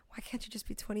 why can't you just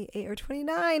be 28 or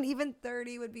 29? Even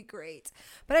 30 would be great.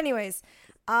 But anyways,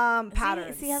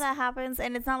 patterns. See how that happens?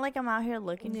 And it's not like I'm out here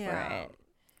looking for it.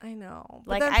 I know.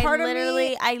 Like I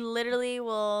literally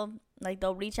will, like,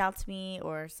 they'll reach out to me,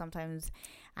 or sometimes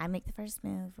I make the first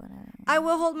move, whatever. I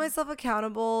will hold myself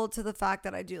accountable to the fact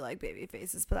that I do like baby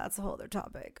faces, but that's a whole other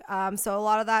topic. So a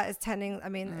lot of that is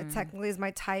it technically is my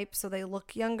type, so they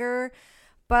look younger.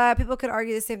 But people could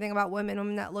argue the same thing about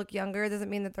women that look younger. It doesn't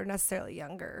mean that they're necessarily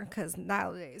younger, because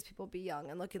nowadays people be young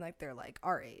and looking like they're like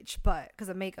our age, but because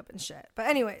of makeup and shit. But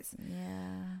anyways,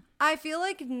 I feel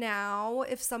like now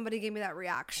if somebody gave me that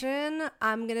reaction,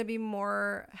 I'm gonna be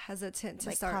more hesitant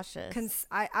to start cautious.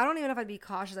 I don't even know if I'd be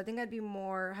cautious. I think I'd be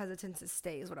more hesitant to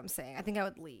stay, is what I'm saying. I think I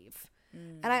would leave.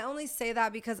 And I only say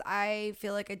that because I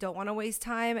feel like I don't want to waste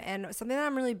time. And something that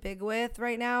I'm really big with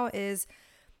right now is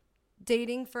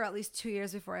dating for at least 2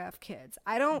 years before I have kids.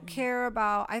 I don't care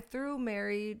about, I threw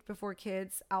married before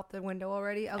kids out the window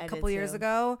already a couple years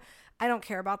ago. I don't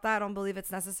care about that. I don't believe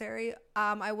it's necessary.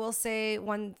 I will say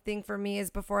one thing for me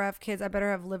is before I have kids, I better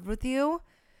have lived with you,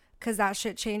 because that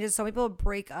shit changes. Some people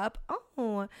break up.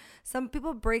 Some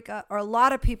people break up, or a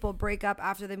lot of people break up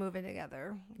after they move in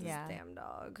together. This damn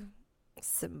dog,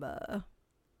 Simba.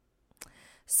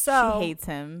 So she hates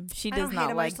him. She does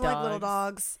not like dogs. I like little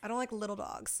dogs. I don't like little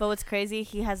dogs. But what's crazy,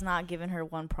 he has not given her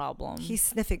one problem. He's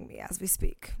sniffing me as we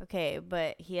speak. Okay,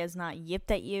 but he has not yipped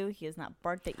at you. He has not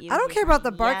barked at you. I don't care about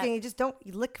the barking. You just don't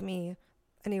lick me.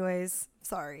 Anyways,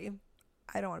 sorry.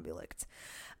 I don't want to be licked.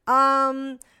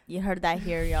 You heard that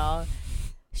here, y'all.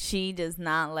 She does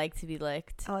not like to be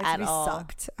licked I like at to be all.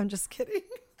 sucked. I'm just kidding.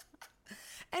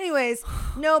 Anyways,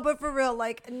 no, but for real,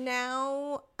 like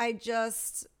now I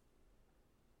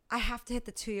have to hit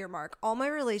the 2-year mark. All my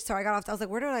relationships, so I was like,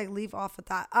 where did I leave off with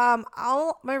that?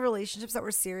 All my relationships that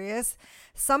were serious,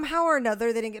 somehow or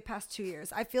another, they didn't get past 2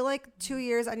 years. I feel like 2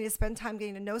 years, I need to spend time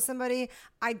getting to know somebody.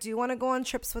 I do want to go on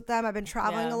trips with them. I've been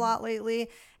traveling a lot lately.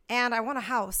 And I want a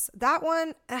house. That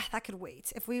one, that could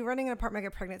wait. If we renting an apartment, I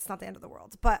get pregnant, it's not the end of the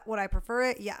world. But would I prefer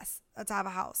it? Yes, to have a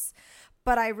house.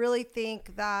 But I really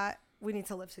think that we need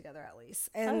to live together at least.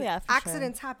 And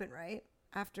accidents happen, right?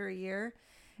 After a year.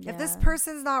 Yeah. If this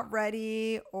person's not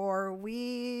ready or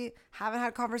we haven't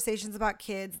had conversations about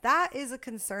kids, that is a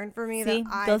concern for me. See,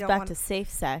 that I goes don't back to safe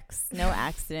sex. No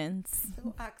accidents.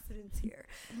 No accidents here.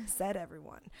 Said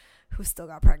everyone who still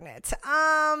got pregnant.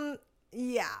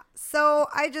 Yeah. So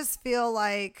I just feel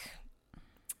like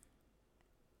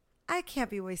I can't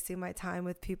be wasting my time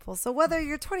with people. So whether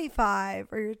you're 25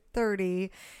 or you're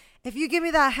 30, if you give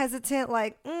me that hesitant,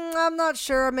 like, I'm not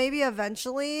sure, maybe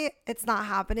eventually it's not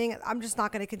happening, I'm just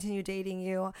not going to continue dating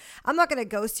you. I'm not going to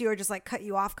ghost you or just like cut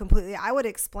you off completely. I would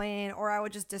explain, or I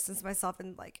would just distance myself,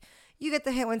 and like, you get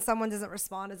the hint when someone doesn't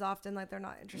respond as often, like they're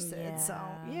not interested. Yeah. So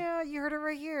yeah, you heard it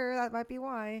right here. That might be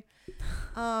why.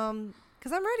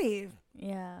 Because I'm ready.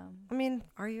 Yeah. I mean,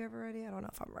 are you ever ready? I don't know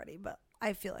if I'm ready, but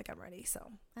I feel like I'm ready.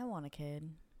 So I want a kid.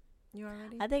 You are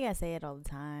ready? I think I say it all the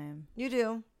time. You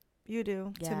do. You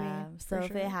do, yeah, to me. So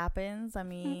if it happens, I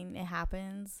mean, it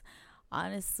happens.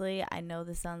 Honestly, I know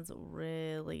this sounds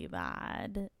really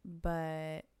bad,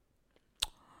 but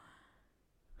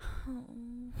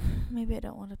maybe I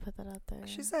don't want to put that out there.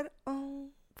 She said, oh.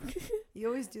 You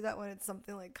always do that when it's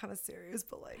something like kind of serious,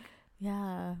 but like.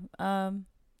 Yeah.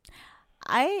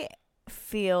 I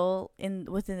feel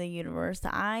within the universe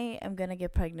that I am going to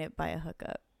get pregnant by a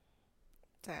hookup.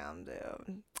 Damn,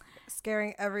 dude.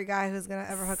 Scaring every guy who's going to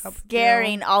ever hook up with you.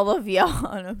 Scaring all of y'all.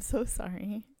 And I'm so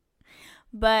sorry.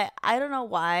 But I don't know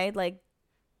why. Like,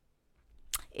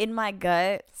 in my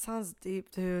gut. Sounds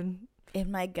deep, dude. In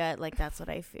my gut, like, that's what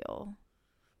I feel.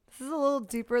 This is a little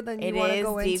deeper than you want to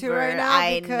go into right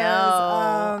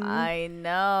now. I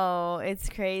know. It's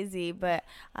crazy. But,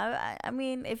 I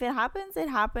mean, if it happens, it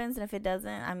happens. And if it doesn't,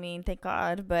 I mean, thank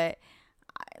God. But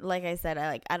like I said,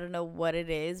 I don't know what it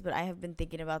is, but I have been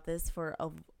thinking about this for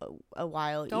a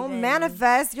while. Don't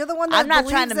manifest. You're the one that I'm not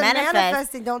trying to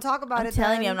manifesting. Don't talk about it. I'm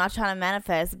telling you, I'm not trying to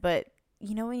manifest, but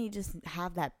you know when you just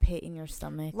have that pit in your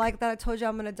stomach, like that. I told you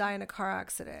I'm gonna die in a car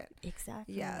accident.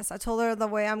 Exactly. Yes, I told her the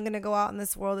way I'm gonna go out in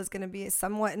this world is gonna be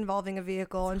somewhat involving a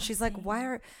vehicle, and she's like,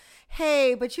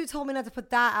 "Hey, but you told me not to put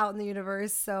that out in the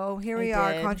universe." So here we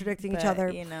are contradicting each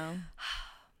other. You know.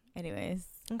 Anyways.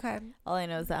 Okay. All I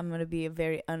know is that I'm gonna be a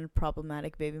very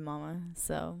unproblematic baby mama.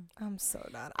 So I'm so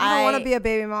done. I don't want to be a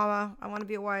baby mama. I want to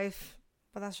be a wife,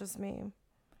 but that's just me.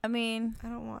 I mean, I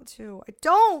don't want to. I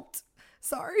don't.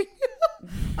 Sorry.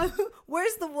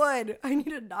 Where's the wood? I need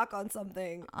to knock on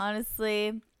something. Honestly,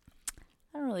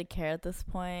 I don't really care at this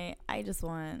point. I just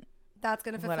want. That's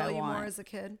gonna fulfill you more as a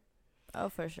kid. Oh,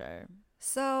 for sure.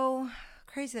 So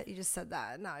crazy that you just said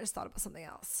that. No, I just thought about something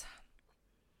else.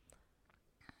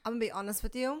 I'm gonna be honest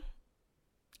with you.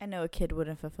 I know a kid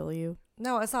wouldn't fulfill you.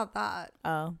 No, it's not that.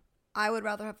 Oh. I would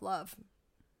rather have love.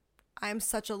 I am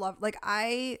such a love. Like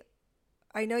I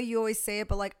know you always say it,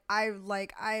 but like I love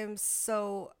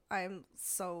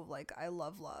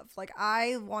love. Like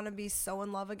I want to be so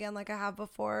in love again like I have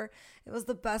before. It was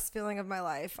the best feeling of my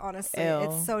life, honestly. Ew.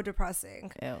 It's so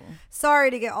depressing. Ew.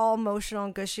 Sorry to get all emotional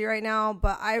and gushy right now,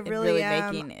 but I really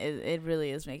am. It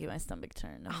really is making my stomach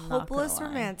turn. I'm hopeless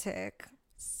romantic.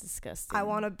 It's disgusting. I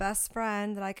want a best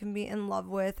friend that I can be in love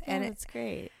with. Yeah, and it's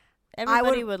great.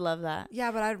 Everybody would love that.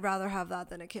 Yeah, but I'd rather have that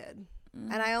than a kid.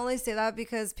 Mm-hmm. And I only say that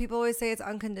because people always say it's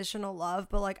unconditional love,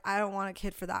 but like I don't want a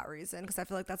kid for that reason, because I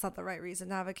feel like that's not the right reason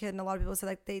to have a kid. And a lot of people say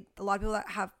like a lot of people that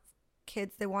have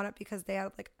kids, they want it because they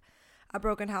have like a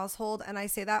broken household. And I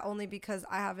say that only because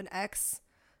I have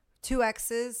two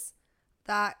exes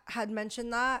that had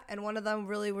mentioned that, and one of them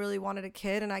really, really wanted a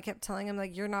kid, and I kept telling him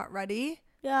like, you're not ready.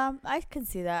 Yeah, I can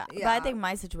see that. Yeah. But I think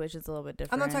my situation's a little bit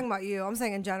different. I'm not talking about you. I'm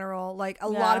saying in general. Like, a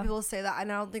lot of people say that,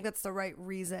 and I don't think that's the right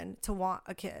reason to want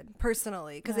a kid,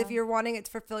 personally. Because if you're wanting it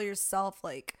to fulfill yourself,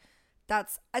 like,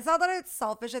 it's not that it's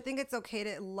selfish. I think it's okay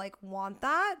to, like, want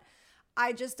that.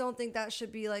 I just don't think that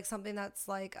should be, like, something that's,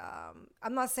 like,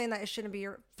 I'm not saying that it shouldn't be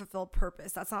your fulfilled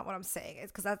purpose. That's not what I'm saying.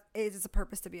 It's because that is a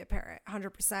purpose to be a parent,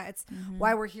 100%. It's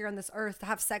why we're here on this earth, to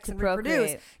have sex and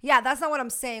reproduce. Yeah, that's not what I'm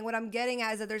saying. What I'm getting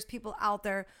at is that there's people out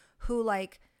there who,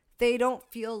 like, they don't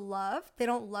feel loved, they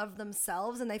don't love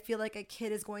themselves, and they feel like a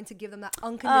kid is going to give them that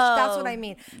unconditional. That's what I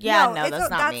mean. Yeah, no, that's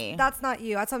not me. That's not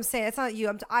you. That's what I'm saying. It's not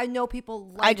you. I know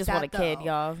people like I just that, want a kid, though.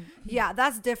 y'all. Yeah,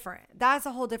 that's different. That's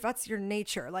a whole different. That's your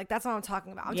nature. Like, that's what I'm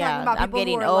talking about. I'm Yeah, talking about I'm people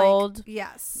getting who are old. like,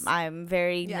 yes, I'm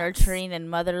very Yes. nurturing and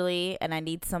motherly, and I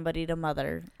need somebody to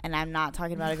mother. And I'm not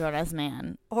talking about a grown-ass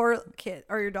man. or kid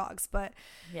or your dogs, but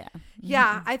Yeah.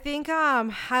 yeah, I think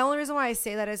the only reason why I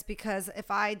say that is because if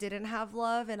I didn't have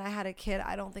love and I had a kid,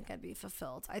 I don't think I'd be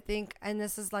fulfilled. I think, and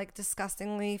this is like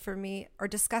disgusting for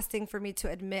me to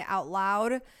admit out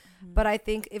loud, but I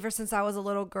think ever since I was a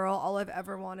little girl, all I've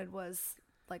ever wanted was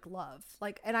like love.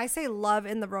 Like, and I say love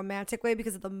in the romantic way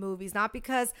because of the movies, not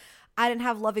because I didn't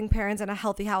have loving parents and a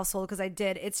healthy household, because I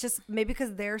did. It's just maybe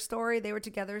because their story, they were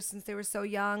together since they were so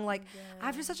young. Like, I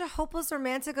have just such a hopeless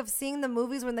romantic of seeing the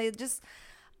movies when they just,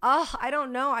 I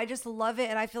don't know. I just love it.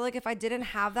 And I feel like if I didn't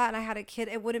have that and I had a kid,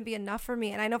 it wouldn't be enough for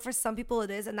me. And I know for some people it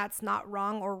is, and that's not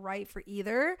wrong or right for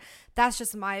either. That's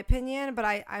just my opinion.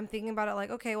 But I'm thinking about it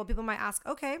like, okay, well, people might ask,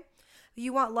 okay,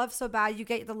 you want love so bad, you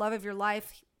get the love of your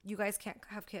life, you guys can't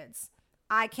have kids.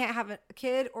 I can't have a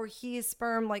kid, or he is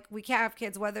sperm. Like, we can't have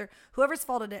kids, whoever's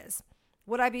fault it is.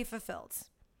 Would I be fulfilled?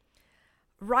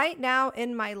 Right now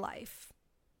in my life,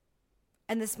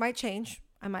 and this might change,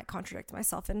 I might contradict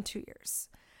myself in 2 years,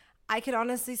 I could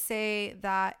honestly say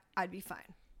that I'd be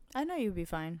fine. I know you'd be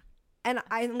fine. And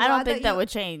I don't think that would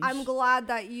change. I'm glad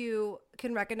that you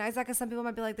can recognize that, because some people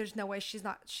might be like, there's no way she's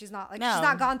not like, she's No.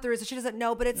 not gone through it, so she doesn't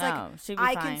know. But it's No, she'd be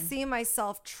I fine. can see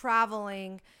myself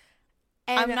traveling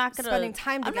and spending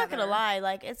time together. I'm not gonna lie.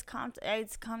 Like, it's come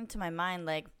to my mind.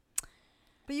 Like,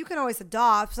 but you can always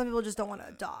adopt. Some people just don't want to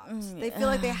adopt. They feel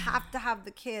like they have to have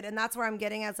the kid, and that's where I'm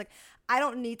getting at. It's like, I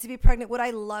don't need to be pregnant. Would I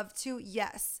love to?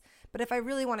 Yes. But if I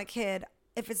really want a kid,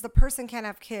 if it's the person can't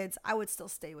have kids, I would still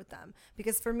stay with them,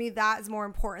 because for me that is more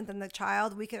important than the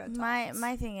child. We can adopt.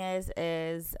 my thing is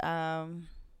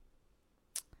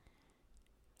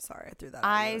sorry, I threw that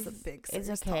out. It was a big it's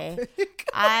serious okay.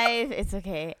 topic. It's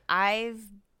okay. I've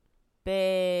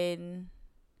been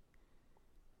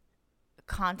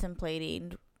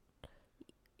contemplating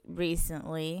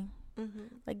recently.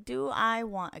 Like, do I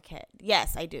want a kid?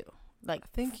 Yes, I do. Like, I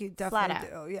think you definitely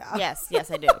do. Yeah.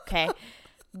 Yes, I do. Okay.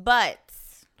 But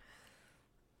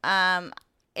I'm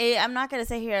not gonna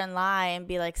sit here and lie and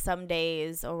be like, some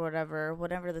days or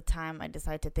whatever the time I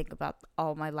decide to think about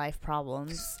all my life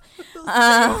problems,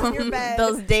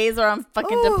 those days where I'm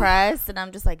fucking depressed and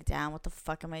I'm just like, damn, what the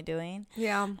fuck am I doing?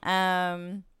 Yeah.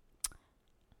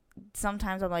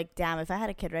 Sometimes I'm like, damn, if I had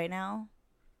a kid right now,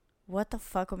 what the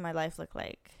fuck would my life look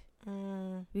like?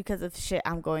 Because of shit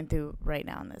I'm going through right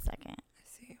now in this second. I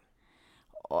see.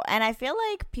 And I feel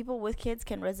like people with kids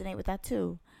can resonate with that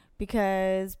too,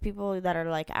 because people that are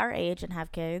like our age and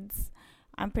have kids,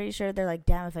 I'm pretty sure they're like,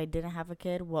 damn, if I didn't have a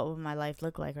kid, what would my life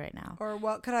look like right now? Or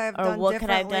what could I have done or what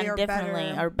differently, could I have done differently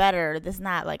better? or better? This and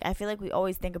that. Like, I feel like we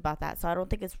always think about that, so I don't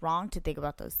think it's wrong to think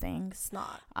about those things. It's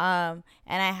not. And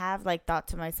I have like thought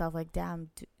to myself, like,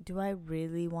 damn, do I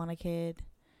really want a kid?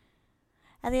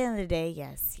 At the end of the day,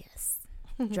 yes.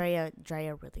 Drea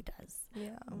really does.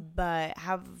 Yeah. But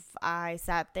have I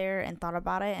sat there and thought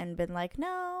about it and been like,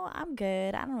 no, I'm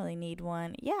good, I don't really need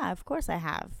one? Yeah, of course I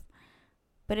have.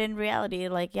 But in reality,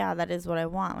 like, yeah, that is what I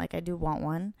want. Like, I do want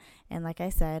one. And like I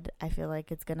said, I feel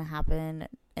like it's going to happen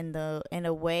in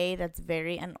a way that's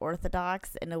very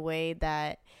unorthodox, in a way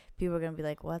that people are going to be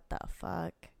like, what the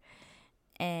fuck?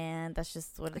 And that's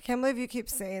just what I can't believe you keep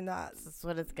saying that. That's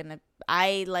what it's gonna.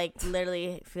 I like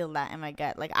literally feel that in my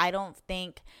gut. Like, I don't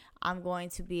think I'm going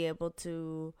to be able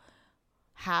to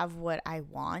have what I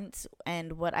want,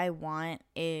 and what I want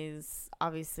is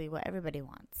obviously what everybody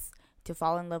wants: to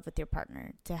fall in love with your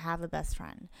partner, to have a best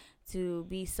friend, to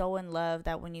be so in love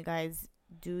that when you guys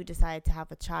do decide to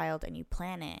have a child and you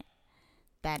plan it,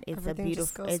 that it's Everything a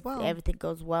beautiful. Everything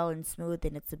goes well and smooth,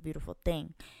 and it's a beautiful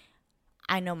thing.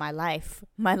 I know my life.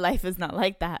 My life is not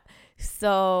like that.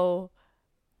 So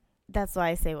that's why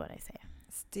I say what I say.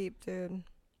 It's deep, dude.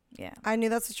 Yeah. I knew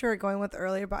that's what you were going with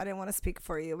earlier, but I didn't want to speak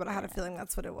for you. But I had a feeling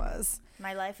that's what it was.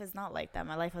 My life is not like that.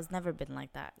 My life has never been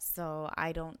like that. So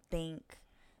I don't think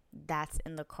that's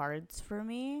in the cards for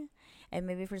me. And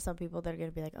maybe for some people, they're going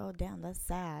to be like, oh, damn, that's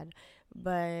sad.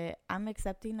 But I'm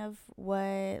accepting of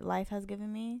what life has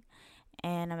given me.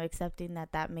 And I'm accepting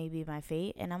that that may be my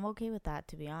fate. And I'm okay with that,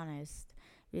 to be honest.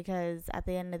 Because at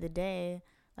the end of the day,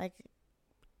 like,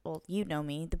 well, you know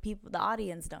me. The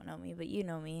audience don't know me, but you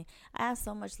know me. I have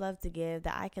so much love to give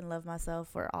that I can love myself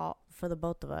for the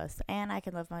both of us. And I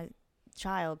can love my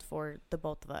child for the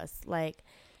both of us. Like,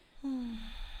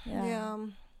 yeah.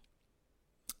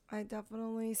 I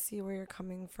definitely see where you're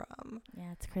coming from.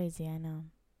 Yeah, it's crazy. I know.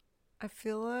 I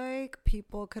feel like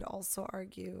people could also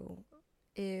argue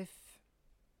if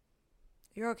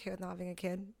you're okay with not having a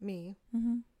kid, me,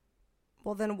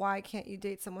 well, then why can't you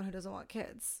date someone who doesn't want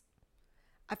kids?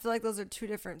 I feel like those are two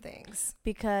different things.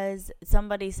 Because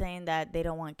somebody saying that they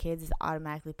don't want kids is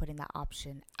automatically putting that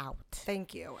option out.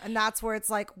 Thank you. And that's where it's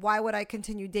like, why would I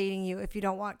continue dating you if you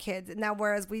don't want kids? And now,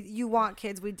 whereas you want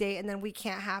kids, we date, and then we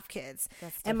can't have kids.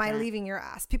 Am I leaving your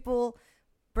ass? People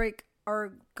break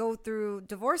or go through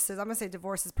divorces. I'm going to say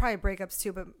divorces, probably breakups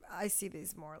too, but I see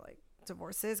these more like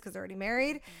divorces because they're already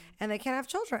married and they can't have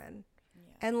children.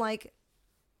 Yeah. And like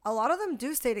a lot of them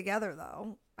do stay together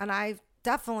though. And I'm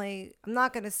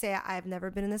not going to say I've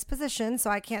never been in this position, so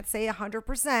I can't say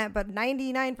 100%, but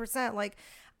 99%, like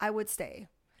I would stay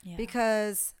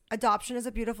because adoption is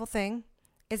a beautiful thing.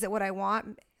 Is it what I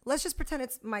want? Let's just pretend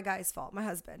it's my guy's fault, my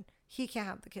husband. He can't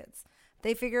have the kids.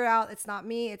 They figure out it's not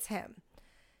me, it's him.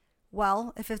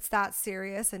 Well, if it's that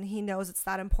serious and he knows it's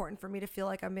that important for me to feel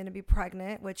like I'm going to be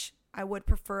pregnant, which I would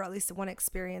prefer at least one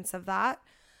experience of that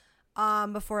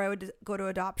before I would go to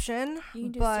adoption. You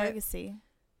can do surrogacy.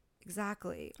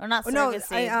 Exactly. Or not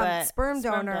surrogacy, but sperm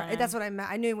donor. That's what I meant.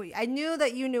 I knew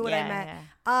that you knew what I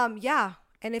meant. Yeah.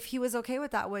 And if he was okay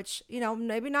with that, which,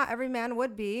 maybe not every man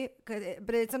would be,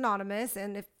 but it's anonymous.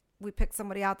 And if we picked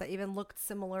somebody out that even looked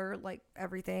similar, like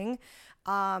everything,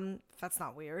 that's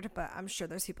not weird, but I'm sure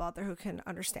there's people out there who can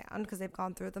understand because they've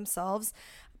gone through it themselves.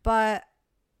 But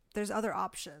there's other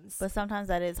options. But sometimes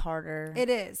that is harder. It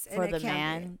is. For the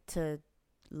man to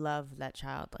love that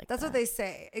child like that's what they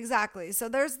say. Exactly. So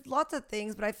there's lots of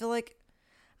things, but I feel like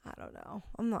I don't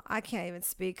know. I can't even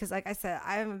speak because like I said,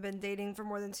 I haven't been dating for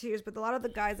more than 2 years, but a lot of the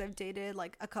guys I've dated,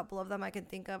 like a couple of them I can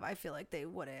think of, I feel like they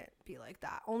wouldn't be like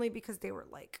that, only because they were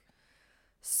like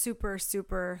super,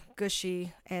 super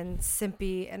gushy and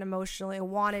simpy and emotionally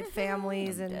and wanted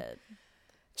families and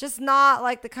just not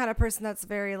like the kind of person that's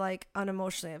very like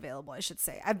unemotionally available, I should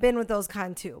say. I've been with those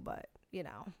kind too, but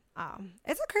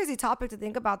it's a crazy topic to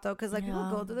think about though, because like people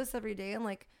go through this every day and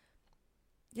like,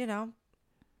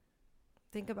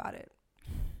 think about it.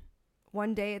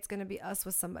 One day it's going to be us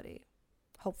with somebody,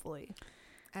 hopefully.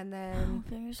 And then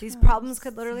these problems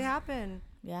could literally happen.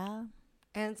 Yeah.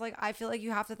 And it's like, I feel like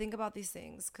you have to think about these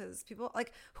things because people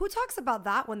like, who talks about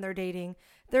that when they're dating?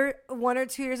 They're 1 or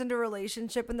 2 years into a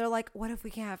relationship and they're like, what if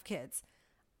we can't have kids?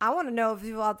 I want to know if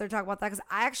people out there talk about that because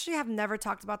I actually have never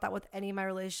talked about that with any of my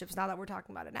relationships now that we're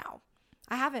talking about it now.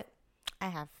 I haven't. I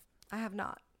have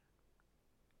not.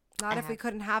 Not if we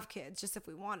couldn't have kids, just if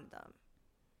we wanted them.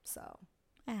 So.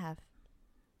 I have.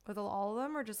 With all of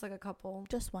them or just like a couple?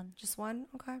 Just one. Just one?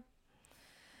 Okay.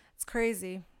 It's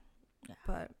crazy. Yeah.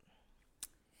 But.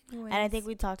 Anyways. And I think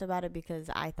we talked about it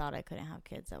because I thought I couldn't have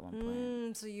kids at one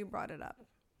point. So you brought it up.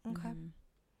 Okay. Mm-hmm.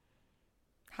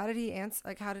 How did he answer?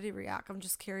 Like, how did he react? I'm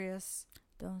just curious.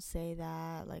 Don't say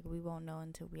that. Like, we won't know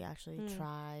until we actually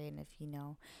try. And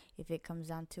if it comes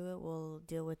down to it, we'll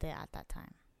deal with it at that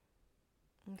time.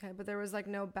 Okay, but there was like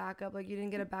no backup. Like, you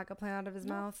didn't get a backup plan out of his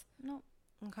mouth? No.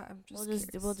 Okay.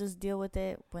 We'll just deal with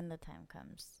it when the time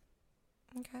comes.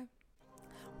 Okay.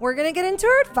 We're going to get into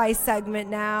our advice segment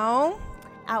now.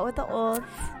 Out with the old.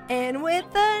 And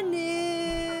with the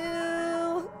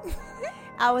new.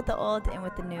 Out with the old and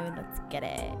with the new. Let's get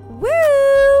it.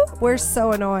 Woo! We're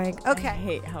so annoying. Okay. I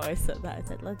hate how I said that. I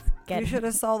said, let's get it. You should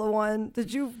have saw the one.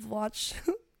 Did you rewatch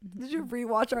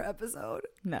our episode?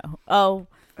 No. Oh.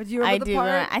 Do you remember the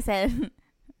part? I said,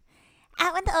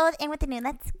 out with the old and with the new.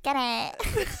 Let's get it.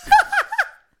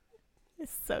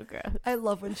 It's so gross. I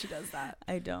love when she does that.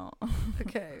 I don't.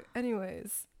 Okay.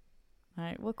 Anyways. All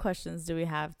right, what questions do we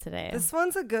have today? This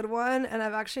one's a good one, and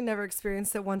I've actually never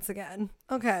experienced it once again.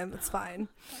 Okay, that's fine.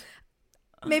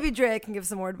 Maybe Drea can give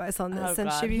some more advice on this,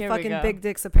 since she be fucking big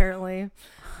dicks, apparently.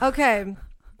 Okay,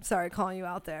 sorry, calling you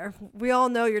out there. We all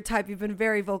know your type. You've been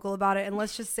very vocal about it, and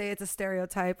let's just say it's a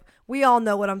stereotype. We all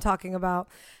know what I'm talking about.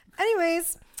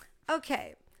 Anyways,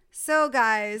 okay, so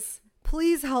guys,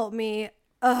 please help me.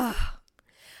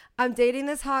 I'm dating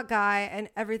this hot guy and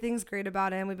everything's great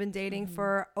about him. We've been dating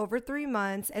for over 3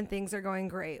 months and things are going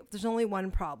great. There's only one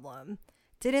problem.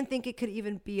 Didn't think it could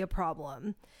even be a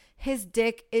problem. His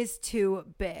dick is too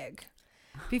big.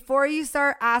 Before you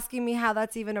start asking me how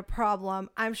that's even a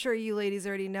problem, I'm sure you ladies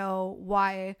already know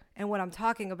why and what I'm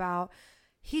talking about.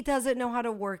 He doesn't know how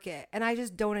to work it and I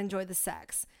just don't enjoy the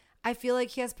sex. I feel like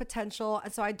he has potential,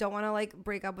 and so I don't want to like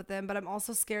break up with him, but I'm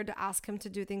also scared to ask him to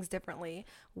do things differently.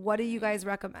 What do you guys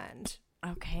recommend?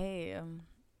 Okay.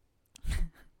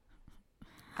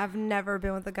 I've never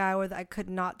been with a guy where I could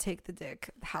not take the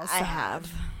dick. How sad. I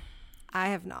have I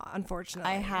have not,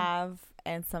 unfortunately. I have,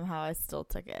 and somehow I still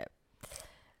took it.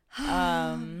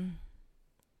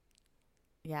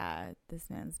 Yeah, this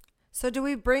man's So do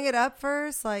we bring it up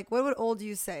first? Like, what would old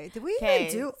you say? Did we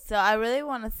even do So I really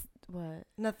want to what?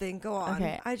 nothing? Go on.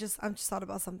 Okay. I'm just thought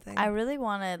about something. I really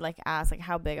want to like ask like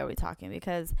how big are we talking?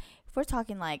 Because if we're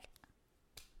talking like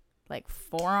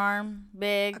forearm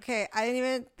big, Okay, I didn't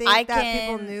even think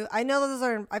people knew. I know those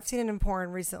are. I've seen it in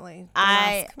porn recently.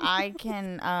 I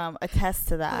can attest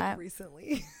to that. Like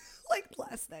recently, like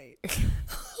last night. I'm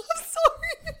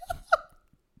sorry.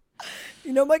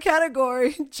 You know my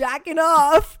category, jacking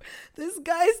off. This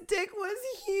guy's dick was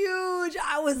huge.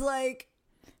 I was like,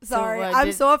 sorry,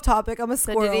 I'm so off topic. I'm a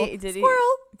squirrel.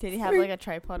 Did he have like a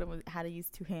tripod and had to use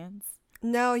two hands?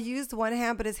 No, he used one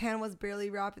hand, but his hand was barely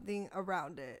wrapping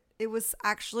around it. It was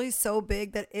actually so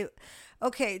big that it.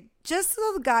 Okay, just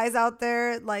so the guys out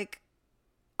there like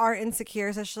are insecure,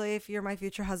 especially if you're my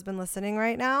future husband listening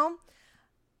right now.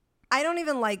 I don't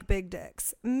even like big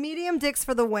dicks. Medium dicks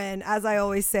for the win, as I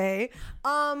always say.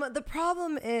 The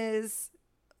problem is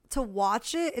to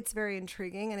watch it, it's very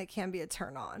intriguing and it can be a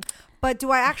turn on. But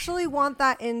do I actually want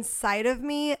that inside of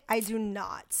me? I do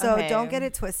not. So don't get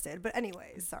it twisted. But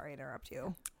anyways, sorry to interrupt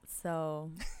you.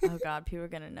 So, oh God, people are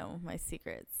going to know my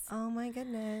secrets. Oh my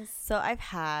goodness. So I've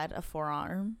had a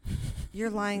forearm. You're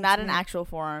lying. Not an actual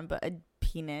forearm, but a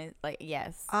penis. Like,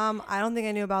 yes. I don't think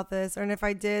I knew about this. And if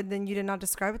I did, then you did not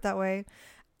describe it that way.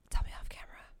 Tell me off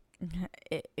camera.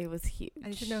 It was huge. I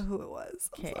need to know who it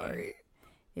was. I'm sorry.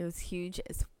 It was huge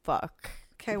as fuck.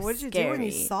 Okay, what did you do when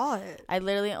you saw it? I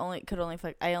literally only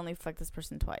fucked this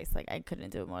person twice. Like I couldn't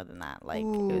do it more than that. Like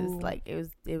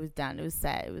it was done. It was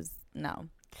set. It was no.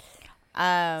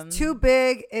 Too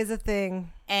big is a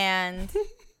thing. And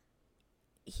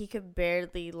he could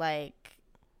barely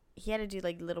he had to do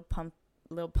like little pumps.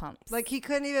 Like he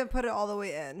couldn't even put it all the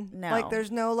way in. No. Like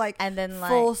there's no and then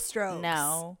full strokes.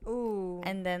 No. Ooh.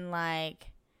 And then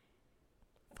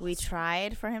we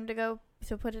tried for him to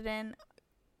put it in.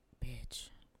 Bitch.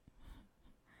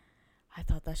 I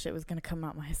thought that shit was gonna come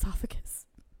out my esophagus.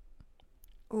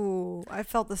 Ooh, I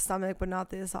felt the stomach, but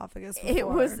not the esophagus before. It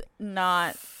was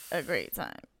not a great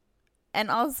time.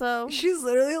 And also, she's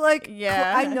literally like,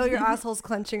 yeah, I know your asshole's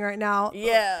clenching right now.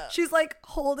 Yeah. She's like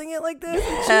holding it like this.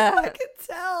 And I can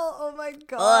tell. Oh my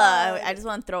God. I just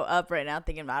want to throw up right now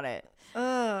thinking about it.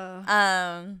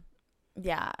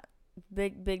 Yeah.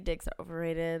 Big dicks are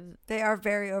overrated. They are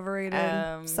very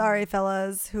overrated. Sorry,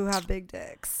 fellas who have big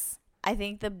dicks. I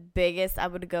think the biggest I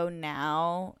would go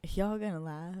now, y'all gonna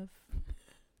laugh.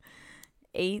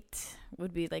 8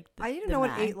 would be like I need to know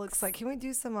what 8 looks like. Can we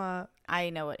do some I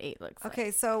know what 8 looks like.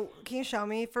 Okay, so can you show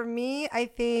me? For me, I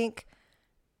think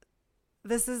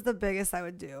this is the biggest I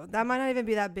would do. That might not even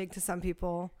be that big to some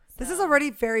people. This is already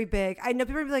very big. I know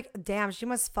people would be like, damn, she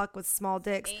must fuck with small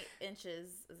dicks. 8 inches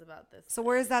is about this. So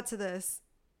where is that to this?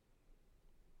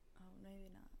 Oh, maybe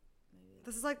not. Maybe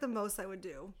this is like the most I would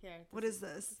do. Here. What is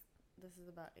this? This is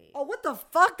about 8. Oh, what the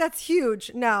fuck? That's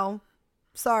huge. No.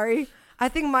 Sorry. I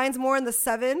think mine's more in the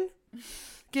 7.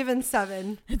 Given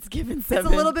 7. It's given 7.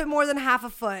 It's a little bit more than half a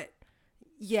foot.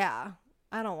 Yeah.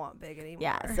 I don't want big anymore.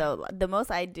 Yeah. So the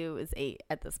most I do is 8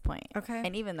 at this point. Okay.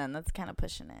 And even then, that's kind of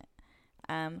pushing it.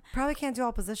 Probably can't do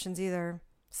all positions either.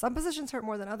 Some positions hurt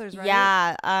more than others, right?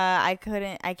 Yeah.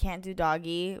 I can't do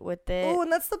doggy with it. Oh, and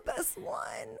that's the best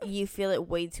one. You feel it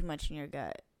way too much in your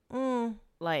gut.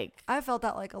 Like I felt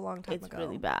that like a long time ago. It's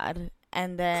really bad.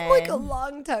 And then like a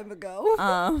long time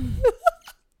ago.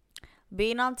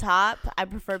 Being on top, I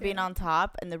prefer being on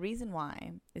top, and the reason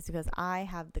why is because I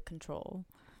have the control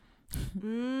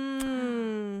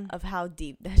of how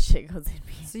deep that shit goes in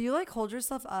me. So you like hold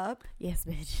yourself up? Yes,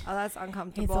 bitch. Oh, that's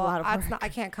uncomfortable. It's a lot of work. I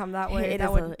can't come that way. It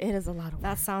is a lot of work.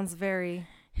 That sounds very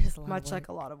like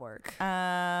a lot of work.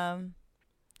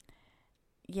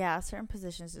 Yeah, certain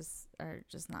positions are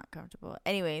just not comfortable.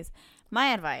 Anyways,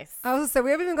 my advice. I was gonna say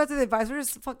we haven't even got to the advice. We're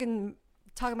just fucking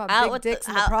talking about big dicks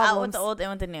and the problems. Out with the old, in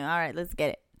with the new. All right, let's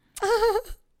get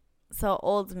it. So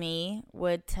old me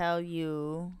would tell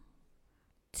you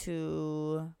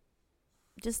to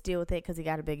just deal with it because you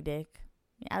got a big dick.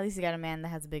 At least you got a man that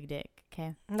has a big dick.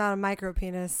 Okay. Not a micro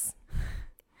penis.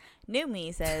 New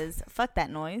me says, fuck that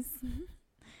noise.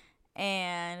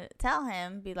 And tell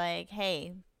him, be like,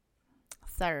 hey,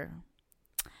 sir,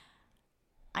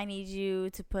 I need you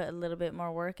to put a little bit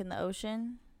more work in the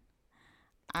ocean.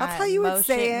 That's how you would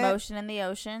say it. Motion in the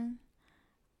ocean.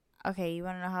 Okay, you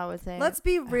want to know how I would say Let's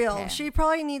be real. Okay. She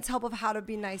probably needs help of how to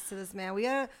be nice to this man. We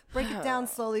gotta break it down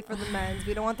slowly for the men.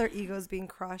 We don't want their egos being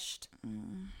crushed.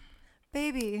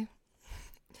 Baby,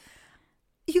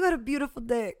 you got a beautiful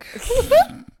dick.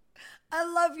 I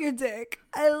love your dick.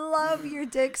 I love your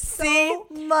dick so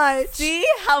much. See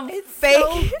how It's fake?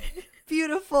 so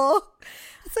beautiful.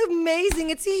 It's amazing.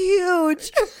 It's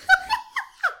huge.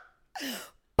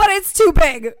 But it's too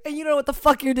big. And you don't know what the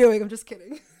fuck you're doing. I'm just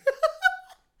kidding.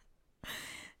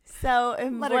 So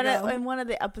Let her go. in one of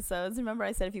the episodes, remember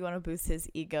I said if you want to boost his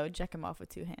ego, check him off with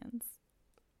 2 hands.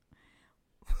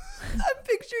 I'm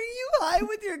picturing you high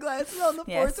with your glasses on the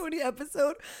Yes. 420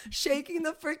 episode, shaking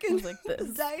the freaking Like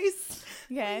this. dice.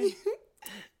 Okay.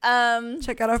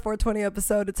 Check out our 420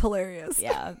 episode. It's hilarious.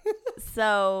 Yeah.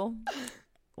 So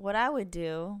what I would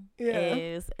do Yeah.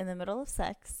 is in the middle of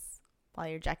sex, while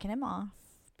you're jacking him off,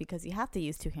 because you have to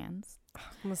use 2 hands,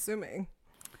 I'm assuming.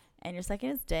 and you're sucking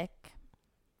his dick,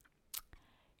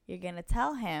 you're going to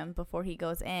tell him before he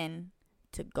goes in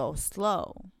to go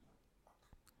slow.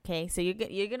 Okay, so you're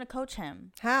going to coach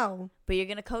him, How? but you're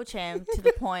going to coach him to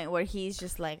the point where he's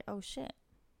just like, oh, shit.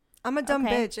 I'm a dumb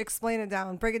Okay. bitch. Explain it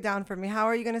down. Break it down for me. How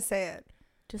are you going to say it?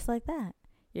 Just like that.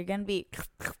 You're going to be,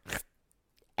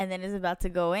 and then it's about to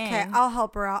go in. Okay, I'll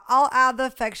help her out. I'll add the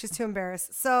effect. She's too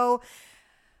embarrassed. So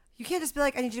you can't just be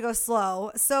like, I need you to go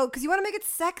slow. So, because you want to make it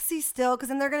sexy still, because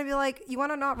then they're going to be like, you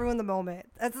want to not ruin the moment.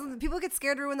 People get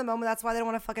scared to ruin the moment. That's why they don't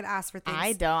want to fucking ask for things.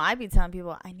 I don't. I be telling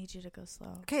people, I need you to go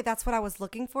slow. Okay, that's what I was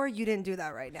looking for. You didn't do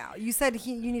that right now. You said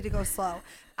you need to go slow.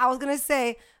 I was going to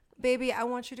say, baby, I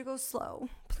want you to go slow.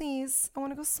 Please. I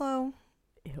want to go slow.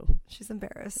 Ew. She's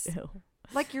embarrassed. Ew.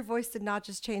 Like your voice did not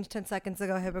just change 10 seconds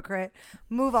ago, hypocrite.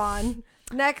 Move on.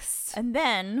 Next. And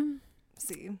then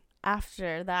See.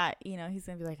 after that, you know, he's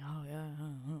going to be like, oh,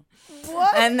 yeah.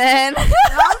 What? And then, How's he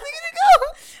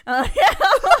oh, yeah.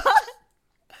 gonna go?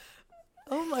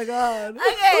 Oh my god.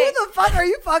 Okay. Who the fuck are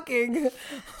you fucking?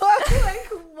 I'm like,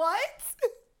 what?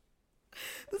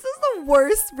 This is the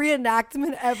worst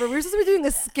reenactment ever. We're supposed to be doing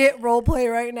a skit role play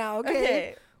right now,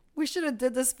 okay? We should have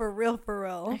did this for real, for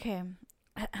real. Okay.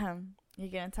 You're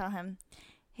going to tell him,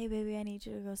 hey, baby, I need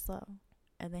you to go slow.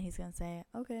 And then he's going to say,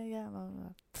 okay, yeah, blah, blah,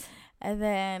 blah. And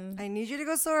then, I need you to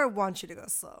go slow or want you to go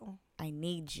slow? I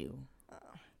need you.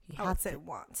 You I have would to. say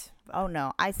want. Oh,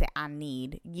 no. I say I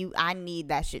need. I need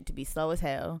that shit to be slow as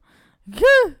hell.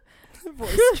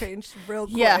 Voice changed real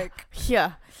quick. Yeah.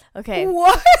 Yeah. Okay.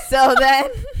 What? So then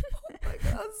Oh my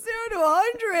god, 0 to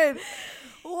 100.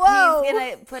 Whoa. he's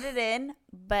going to put it in.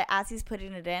 But as he's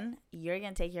putting it in, you're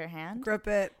going to take your hand. Grip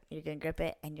it. You're going to grip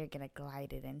it. And you're going to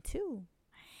glide it in too.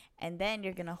 And then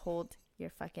you're going to hold your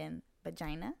fucking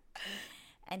vagina.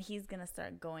 And he's going to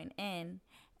start going in.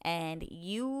 And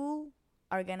you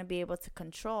are going to be able to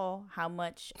control how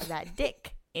much of that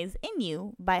dick is in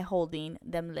you by holding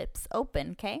them lips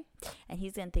open, okay? And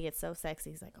he's going to think it's so sexy.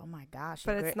 He's like, oh my gosh.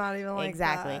 But it's not even like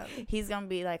exactly. that. He's going to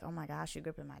be like, oh my gosh, you're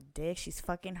gripping my dick. She's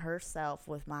fucking herself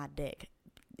with my dick.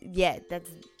 Yeah, that's...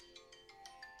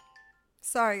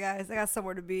 Sorry, guys. I got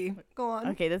somewhere to be. Go on.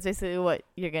 Okay, that's basically what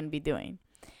you're going to be doing.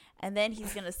 And then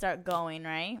he's going to start going,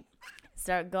 right?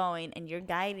 Start going, and you're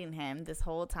guiding him this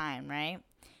whole time, right?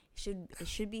 It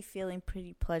should be feeling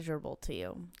pretty pleasurable to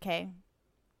you, okay?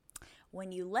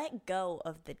 When you let go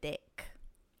of the dick,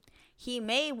 he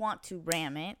may want to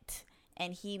ram it,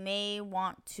 and he may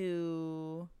want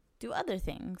to do other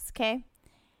things, okay?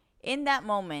 In that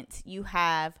moment, you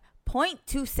have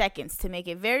 0.2 seconds to make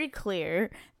it very clear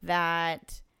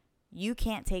that you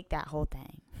can't take that whole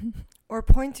thing. Or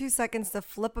 0.2 seconds to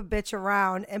flip a bitch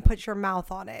around and put your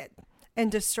mouth on it and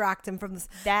distract him from this.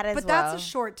 That as But well. that's a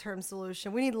short-term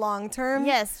solution. We need long-term.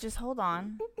 Yes, just hold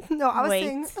on. No, I was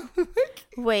Wait. saying.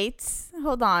 Wait,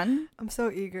 hold on. I'm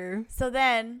so eager. So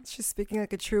then, She's speaking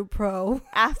like a true pro.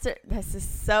 after, this is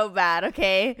so bad,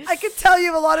 okay? I can tell you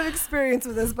have a lot of experience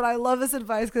with this, but I love this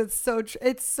advice because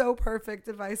it's so perfect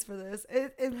advice for this.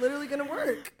 It's literally gonna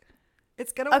work.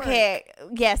 It's gonna work. Okay,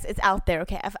 yes, it's out there,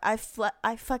 okay? I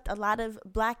fucked a lot of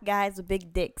black guys with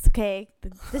big dicks, okay?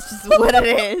 This is what it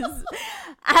is.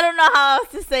 I don't know how else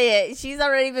to say it. She's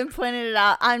already been pointing it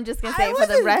out. I'm just going to say it for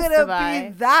the rest of I wasn't our... gonna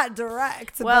be that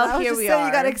direct. Well, but I was here just we saying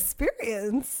you got are.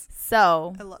 experience.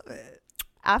 So, I love it.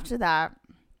 after that,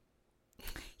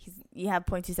 you have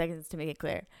 0.2 seconds to make it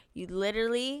clear. You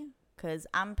literally, because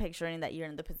I'm picturing that you're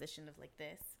in the position of like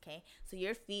this, okay? So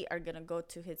your feet are going to go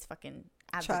to his fucking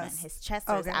abdomen, his chest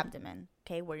or his abdomen,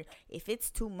 okay? Where if it's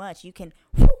too much, you can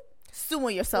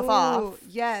sumo yourself off.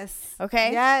 Yes.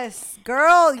 Okay? Yes.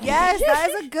 Girl, yes. That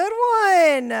is a good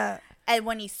one. And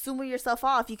when you sumo yourself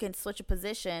off, you can switch a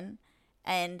position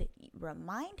and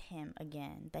remind him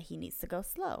again that he needs to go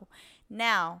slow.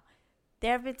 Now,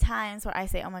 there have been times where I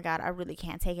say, oh my God, I really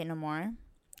can't take it no more.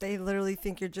 They literally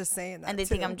think you're just saying that. And they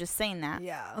think I'm just saying that.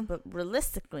 Yeah. But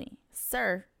realistically,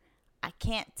 sir, I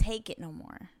can't take it no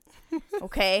more.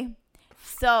 Okay?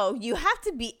 So you have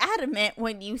to be adamant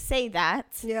when you say that.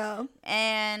 Yeah.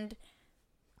 And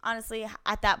honestly,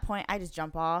 at that point, I just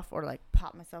jump off or like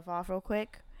pop myself off real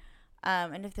quick.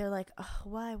 And if they're like, oh,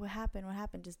 why? What happened? What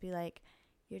happened? Just be like,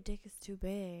 your dick is too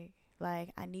big. Like,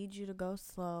 I need you to go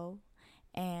slow.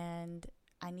 And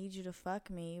I need you to fuck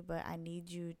me, but I need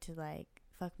you to, like,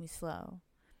 fuck me slow.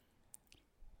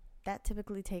 That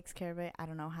typically takes care of it. I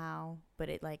don't know how, but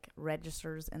it, like,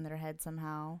 registers in their head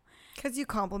somehow. Because you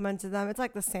complimented them. It's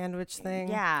like the sandwich thing.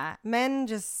 Yeah. Men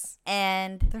just...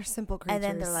 And... They're simple creatures. And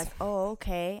then they're like, oh,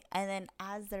 okay. And then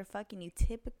as they're fucking you,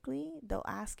 typically, they'll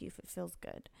ask you if it feels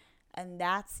good. And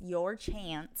that's your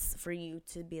chance for you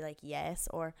to be like, yes,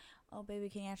 or... oh, baby,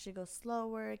 can you actually go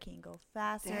slower? Can you go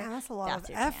faster? Damn, that's a lot of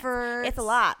your effort. Chance. It's a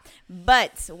lot.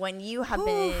 But when you have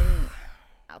been,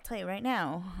 I'll tell you right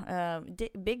now,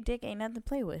 big dick ain't nothing to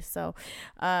play with. So,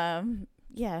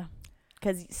 yeah.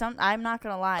 Because I'm not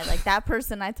going to lie. Like, that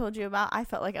person I told you about, I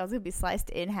felt like I was going to be sliced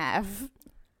in half.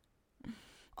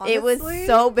 Honestly, it was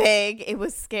so big. It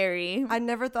was scary. I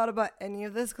never thought about any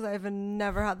of this because I've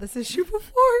never had this issue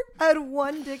before. I had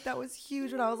one dick that was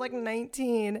huge when I was like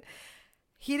 19.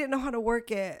 He didn't know how to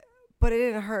work it, but it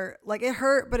didn't hurt. Like, it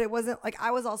hurt, but it wasn't, like,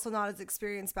 I was also not as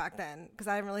experienced back then because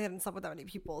I really hadn't slept with that many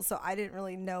people, so I didn't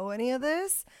really know any of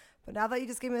this. But now that you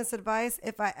just gave me this advice,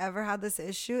 if I ever had this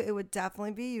issue, it would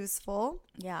definitely be useful.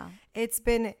 Yeah. It's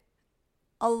been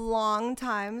a long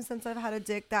time since I've had a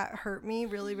dick that hurt me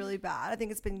really, really bad. I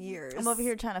think it's been years. I'm over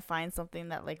here trying to find something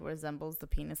that like resembles the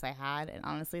penis I had, and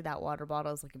honestly, that water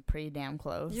bottle is looking pretty damn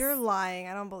close. You're lying.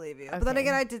 I don't believe you. Okay. But then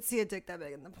again, I did see a dick that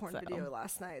big in the porn video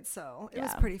last night, so it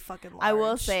was pretty fucking large. I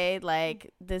will say,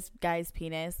 like, this guy's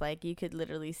penis, like, you could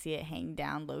literally see it hang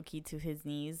down low key to his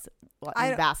knees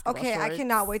in basketball shorts. I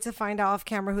cannot wait to find out off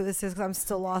camera who this is because I'm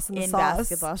still lost in the sauce. In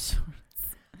basketball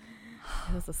shorts.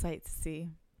 It was a sight to see.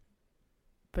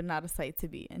 But not a sight to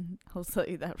be in. I'll tell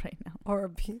you that right now. Or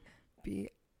be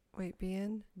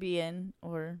in? Be in,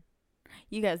 or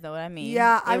you guys know what I mean.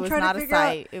 Yeah, it was not a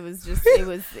sight. It was just it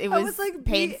was like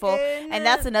painful. And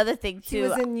that's another thing too. He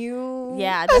was in you.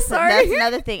 Yeah, that's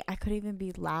another thing. I couldn't even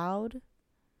be loud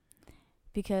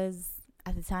because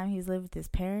at the time he's lived with his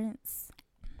parents.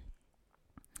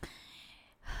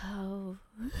 Oh.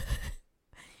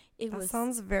 That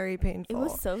sounds very painful. It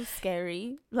was so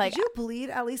scary. Like, did you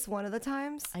bleed at least one of the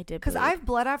times? I did. Because I've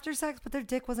bled after sex, but their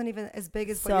dick wasn't even as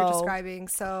big as what you're describing.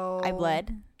 So I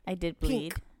bled. I did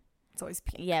bleed. Pink. It's always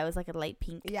pink. Yeah, it was like a light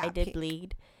pink. Yeah, I did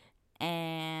bleed.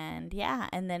 And yeah,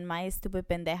 and then my stupid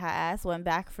pendeja ass went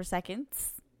back for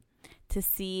seconds to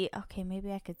see, okay,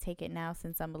 maybe I could take it now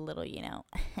since I'm a little,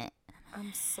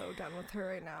 I'm so done with her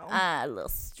right now. A little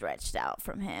stretched out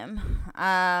from him.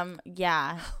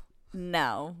 Yeah.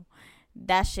 No.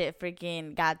 That shit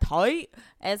freaking got tight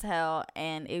as hell,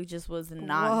 and it just was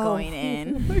not going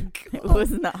in. Oh my God. It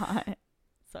was not.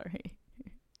 Sorry.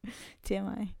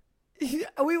 TMI.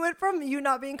 We went from you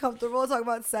not being comfortable talking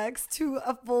about sex to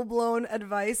a full-blown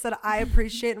advice that I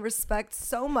appreciate and respect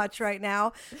so much right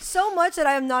now. So much that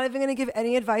I am not even going to give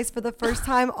any advice for the first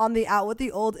time on the Out with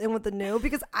the Old, In with the New,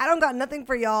 because I don't got nothing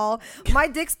for y'all. My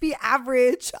dicks be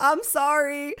average. I'm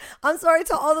sorry. I'm sorry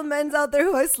to all the men's out there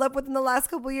who I slept with in the last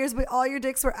couple years, but all your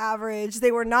dicks were average.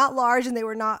 They were not large, and they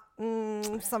were not...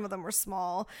 some of them were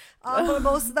small, but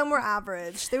most of them were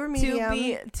average. They were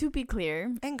medium. To be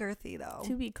clear, and girthy though.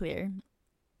 To be clear,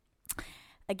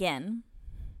 again,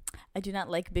 I do not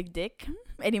like big dick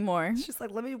anymore. She's like,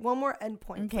 let me one more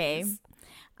endpoint. Okay, please.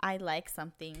 I like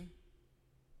something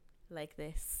like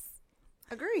this.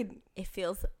 Agreed. It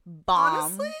feels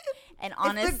bomb. Honestly,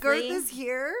 if the girth is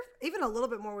here, even a little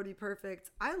bit more would be perfect.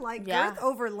 I like girth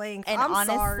over length. And I'm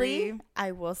honestly, sorry.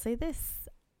 I will say this.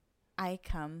 I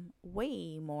come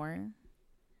way more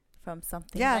from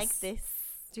something like this.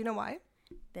 Do you know why?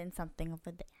 Than something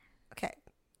over there. Okay.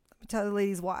 Let me tell the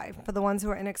ladies why. For the ones who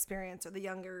are inexperienced or the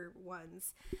younger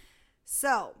ones.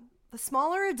 So, the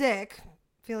smaller a dick,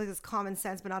 I feel like it's common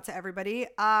sense, but not to everybody.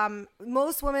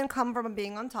 Most women come from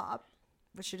being on top.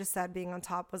 Which you just said being on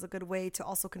top was a good way to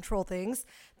also control things.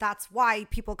 That's why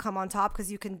people come on top,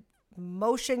 because you can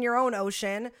motion your own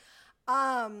ocean.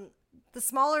 The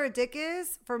smaller a dick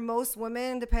is, for most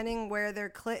women, depending where their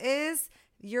clit is,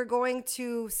 you're going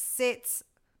to sit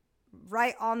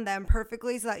right on them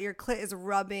perfectly so that your clit is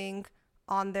rubbing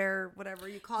on their, whatever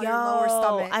you call your lower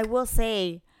stomach. I will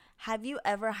say, have you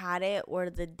ever had it where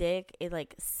the dick, it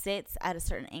like sits at a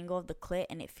certain angle of the clit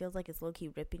and it feels like it's low-key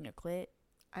ripping your clit?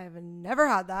 I have never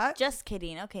had that. Just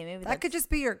kidding. Okay, maybe that could just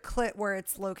be your clit where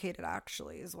it's located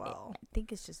actually as well. I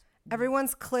think it's just...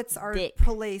 Everyone's clits are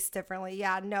placed differently.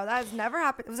 Yeah, no, that has never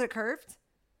happened. Was it curved?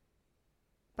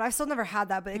 But I've still never had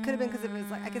that. But it could have been because it was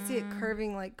like I could see it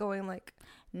curving, like going like.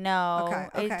 No,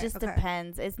 Okay, it just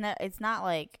depends. It's not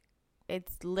like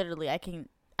it's literally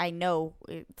I know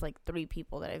it's like 3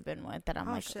 people that I've been with that I'm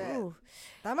like, shit. ooh.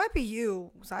 That might be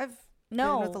you. Because I've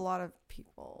been with a lot of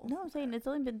people. No, I'm saying it's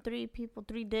only been 3 people,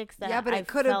 3 dicks that yeah, but it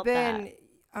could have been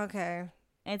that. Okay.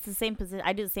 And it's the same position.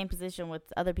 I do the same position with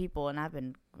other people, and I've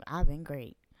been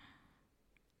great.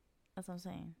 That's what I'm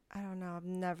saying. I don't know. I've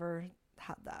never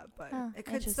had that, but it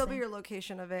could still be your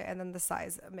location of it and then the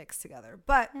size mixed together.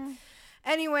 But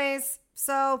anyways,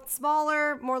 so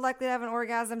smaller, more likely to have an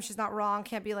orgasm. She's not wrong.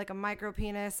 Can't be like a micro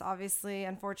penis, obviously.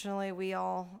 Unfortunately,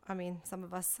 some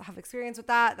of us have experience with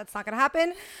that. That's not going to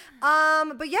happen.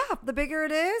 But yeah, the bigger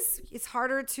it is, it's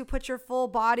harder to put your full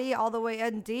body all the way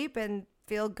in deep and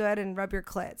feel good and rub your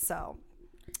clit. So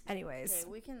anyways.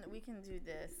 Okay, we can do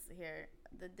this here.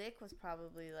 The dick was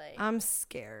probably like... I'm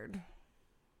scared.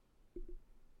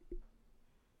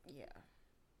 Yeah.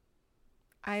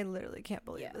 I literally can't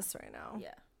believe this right now.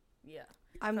 Yeah. Yeah.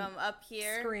 I'm from up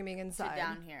here screaming inside to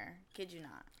down here. Kid you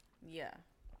not. Yeah.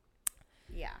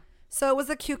 Yeah. So it was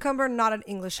a cucumber, not an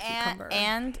English cucumber.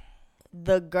 And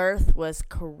the girth was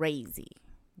crazy.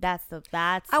 That's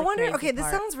I wonder. Okay, part. This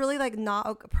sounds really like not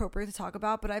appropriate to talk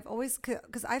about, but I've always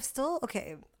because I've still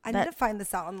I need to find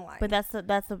this out online. But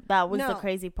that was the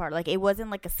crazy part. Like it wasn't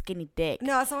like a skinny dick.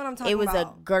 No, that's not what I'm talking about. It was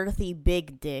a girthy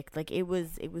big dick. Like it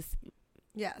was.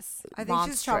 Yes, I think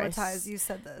she's traumatized. You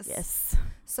said this. Yes.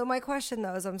 So my question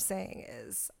though, as I'm saying,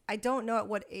 is I don't know at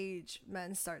what age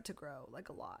men start to grow like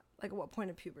a lot, like at what point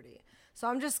of puberty. So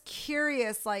I'm just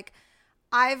curious, like.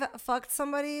 I've fucked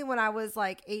somebody when I was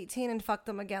like 18 and fucked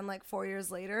them again like 4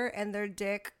 years later and their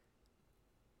dick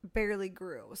barely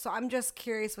grew. So I'm just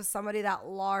curious with somebody that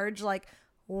large, like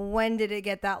when did it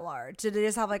get that large? Did it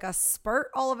just have like a spurt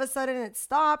all of a sudden and it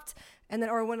stopped? And then,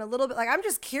 or went a little bit, like I'm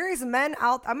just curious, men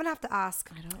out, I'm going to have to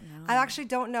ask. I don't know. I actually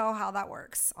don't know how that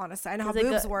works, honestly. I know how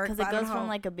boobs work, but because it goes from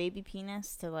like a baby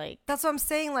penis to like. That's what I'm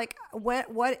saying. Like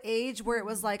what age where it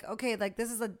was like, okay, like this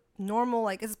is a normal,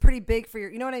 like this is pretty big for your,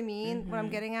 you know what I mean? What I'm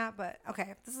getting at, but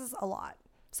okay, this is a lot.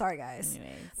 Sorry guys.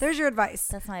 Anyways, there's your advice.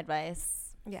 That's my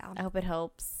advice. Yeah. I hope it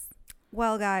helps.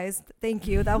 Well guys, thank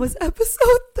you. That was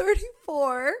episode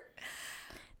 34.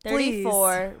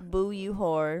 34, boo you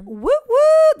whore. Woo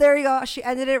woo. There you go. She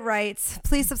ended it right.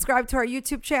 Please subscribe to our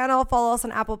YouTube channel. Follow us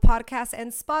on Apple Podcasts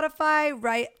and Spotify.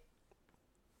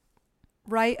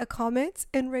 Write a comment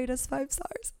and rate us 5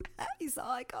 stars. You saw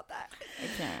I got that. I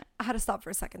can't. I had to stop for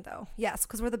a second though. Yes,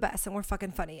 because we're the best and we're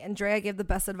fucking funny. And Drea gave the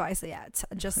best advice yet.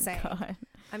 Just saying. God.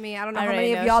 I mean, I don't know how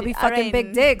many of y'all be fucking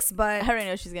big dicks, but I already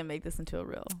know she's gonna make this into a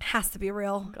reel. Has to be a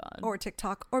reel. God. Or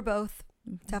TikTok or both.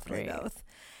 Definitely Great. both.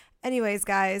 Anyways,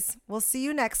 guys, we'll see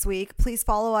you next week. Please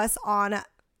follow us on at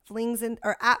Flings and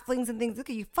Things. Look,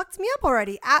 you fucked me up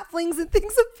already. At Flings and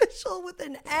Things Official with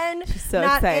an N. She's so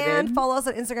not excited. And follow us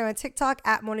on Instagram and TikTok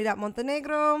at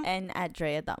Moni.Montenegro. And at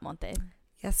Drea.Monte.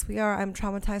 Yes, we are. I'm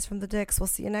traumatized from the dicks. We'll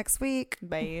see you next week.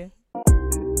 Bye.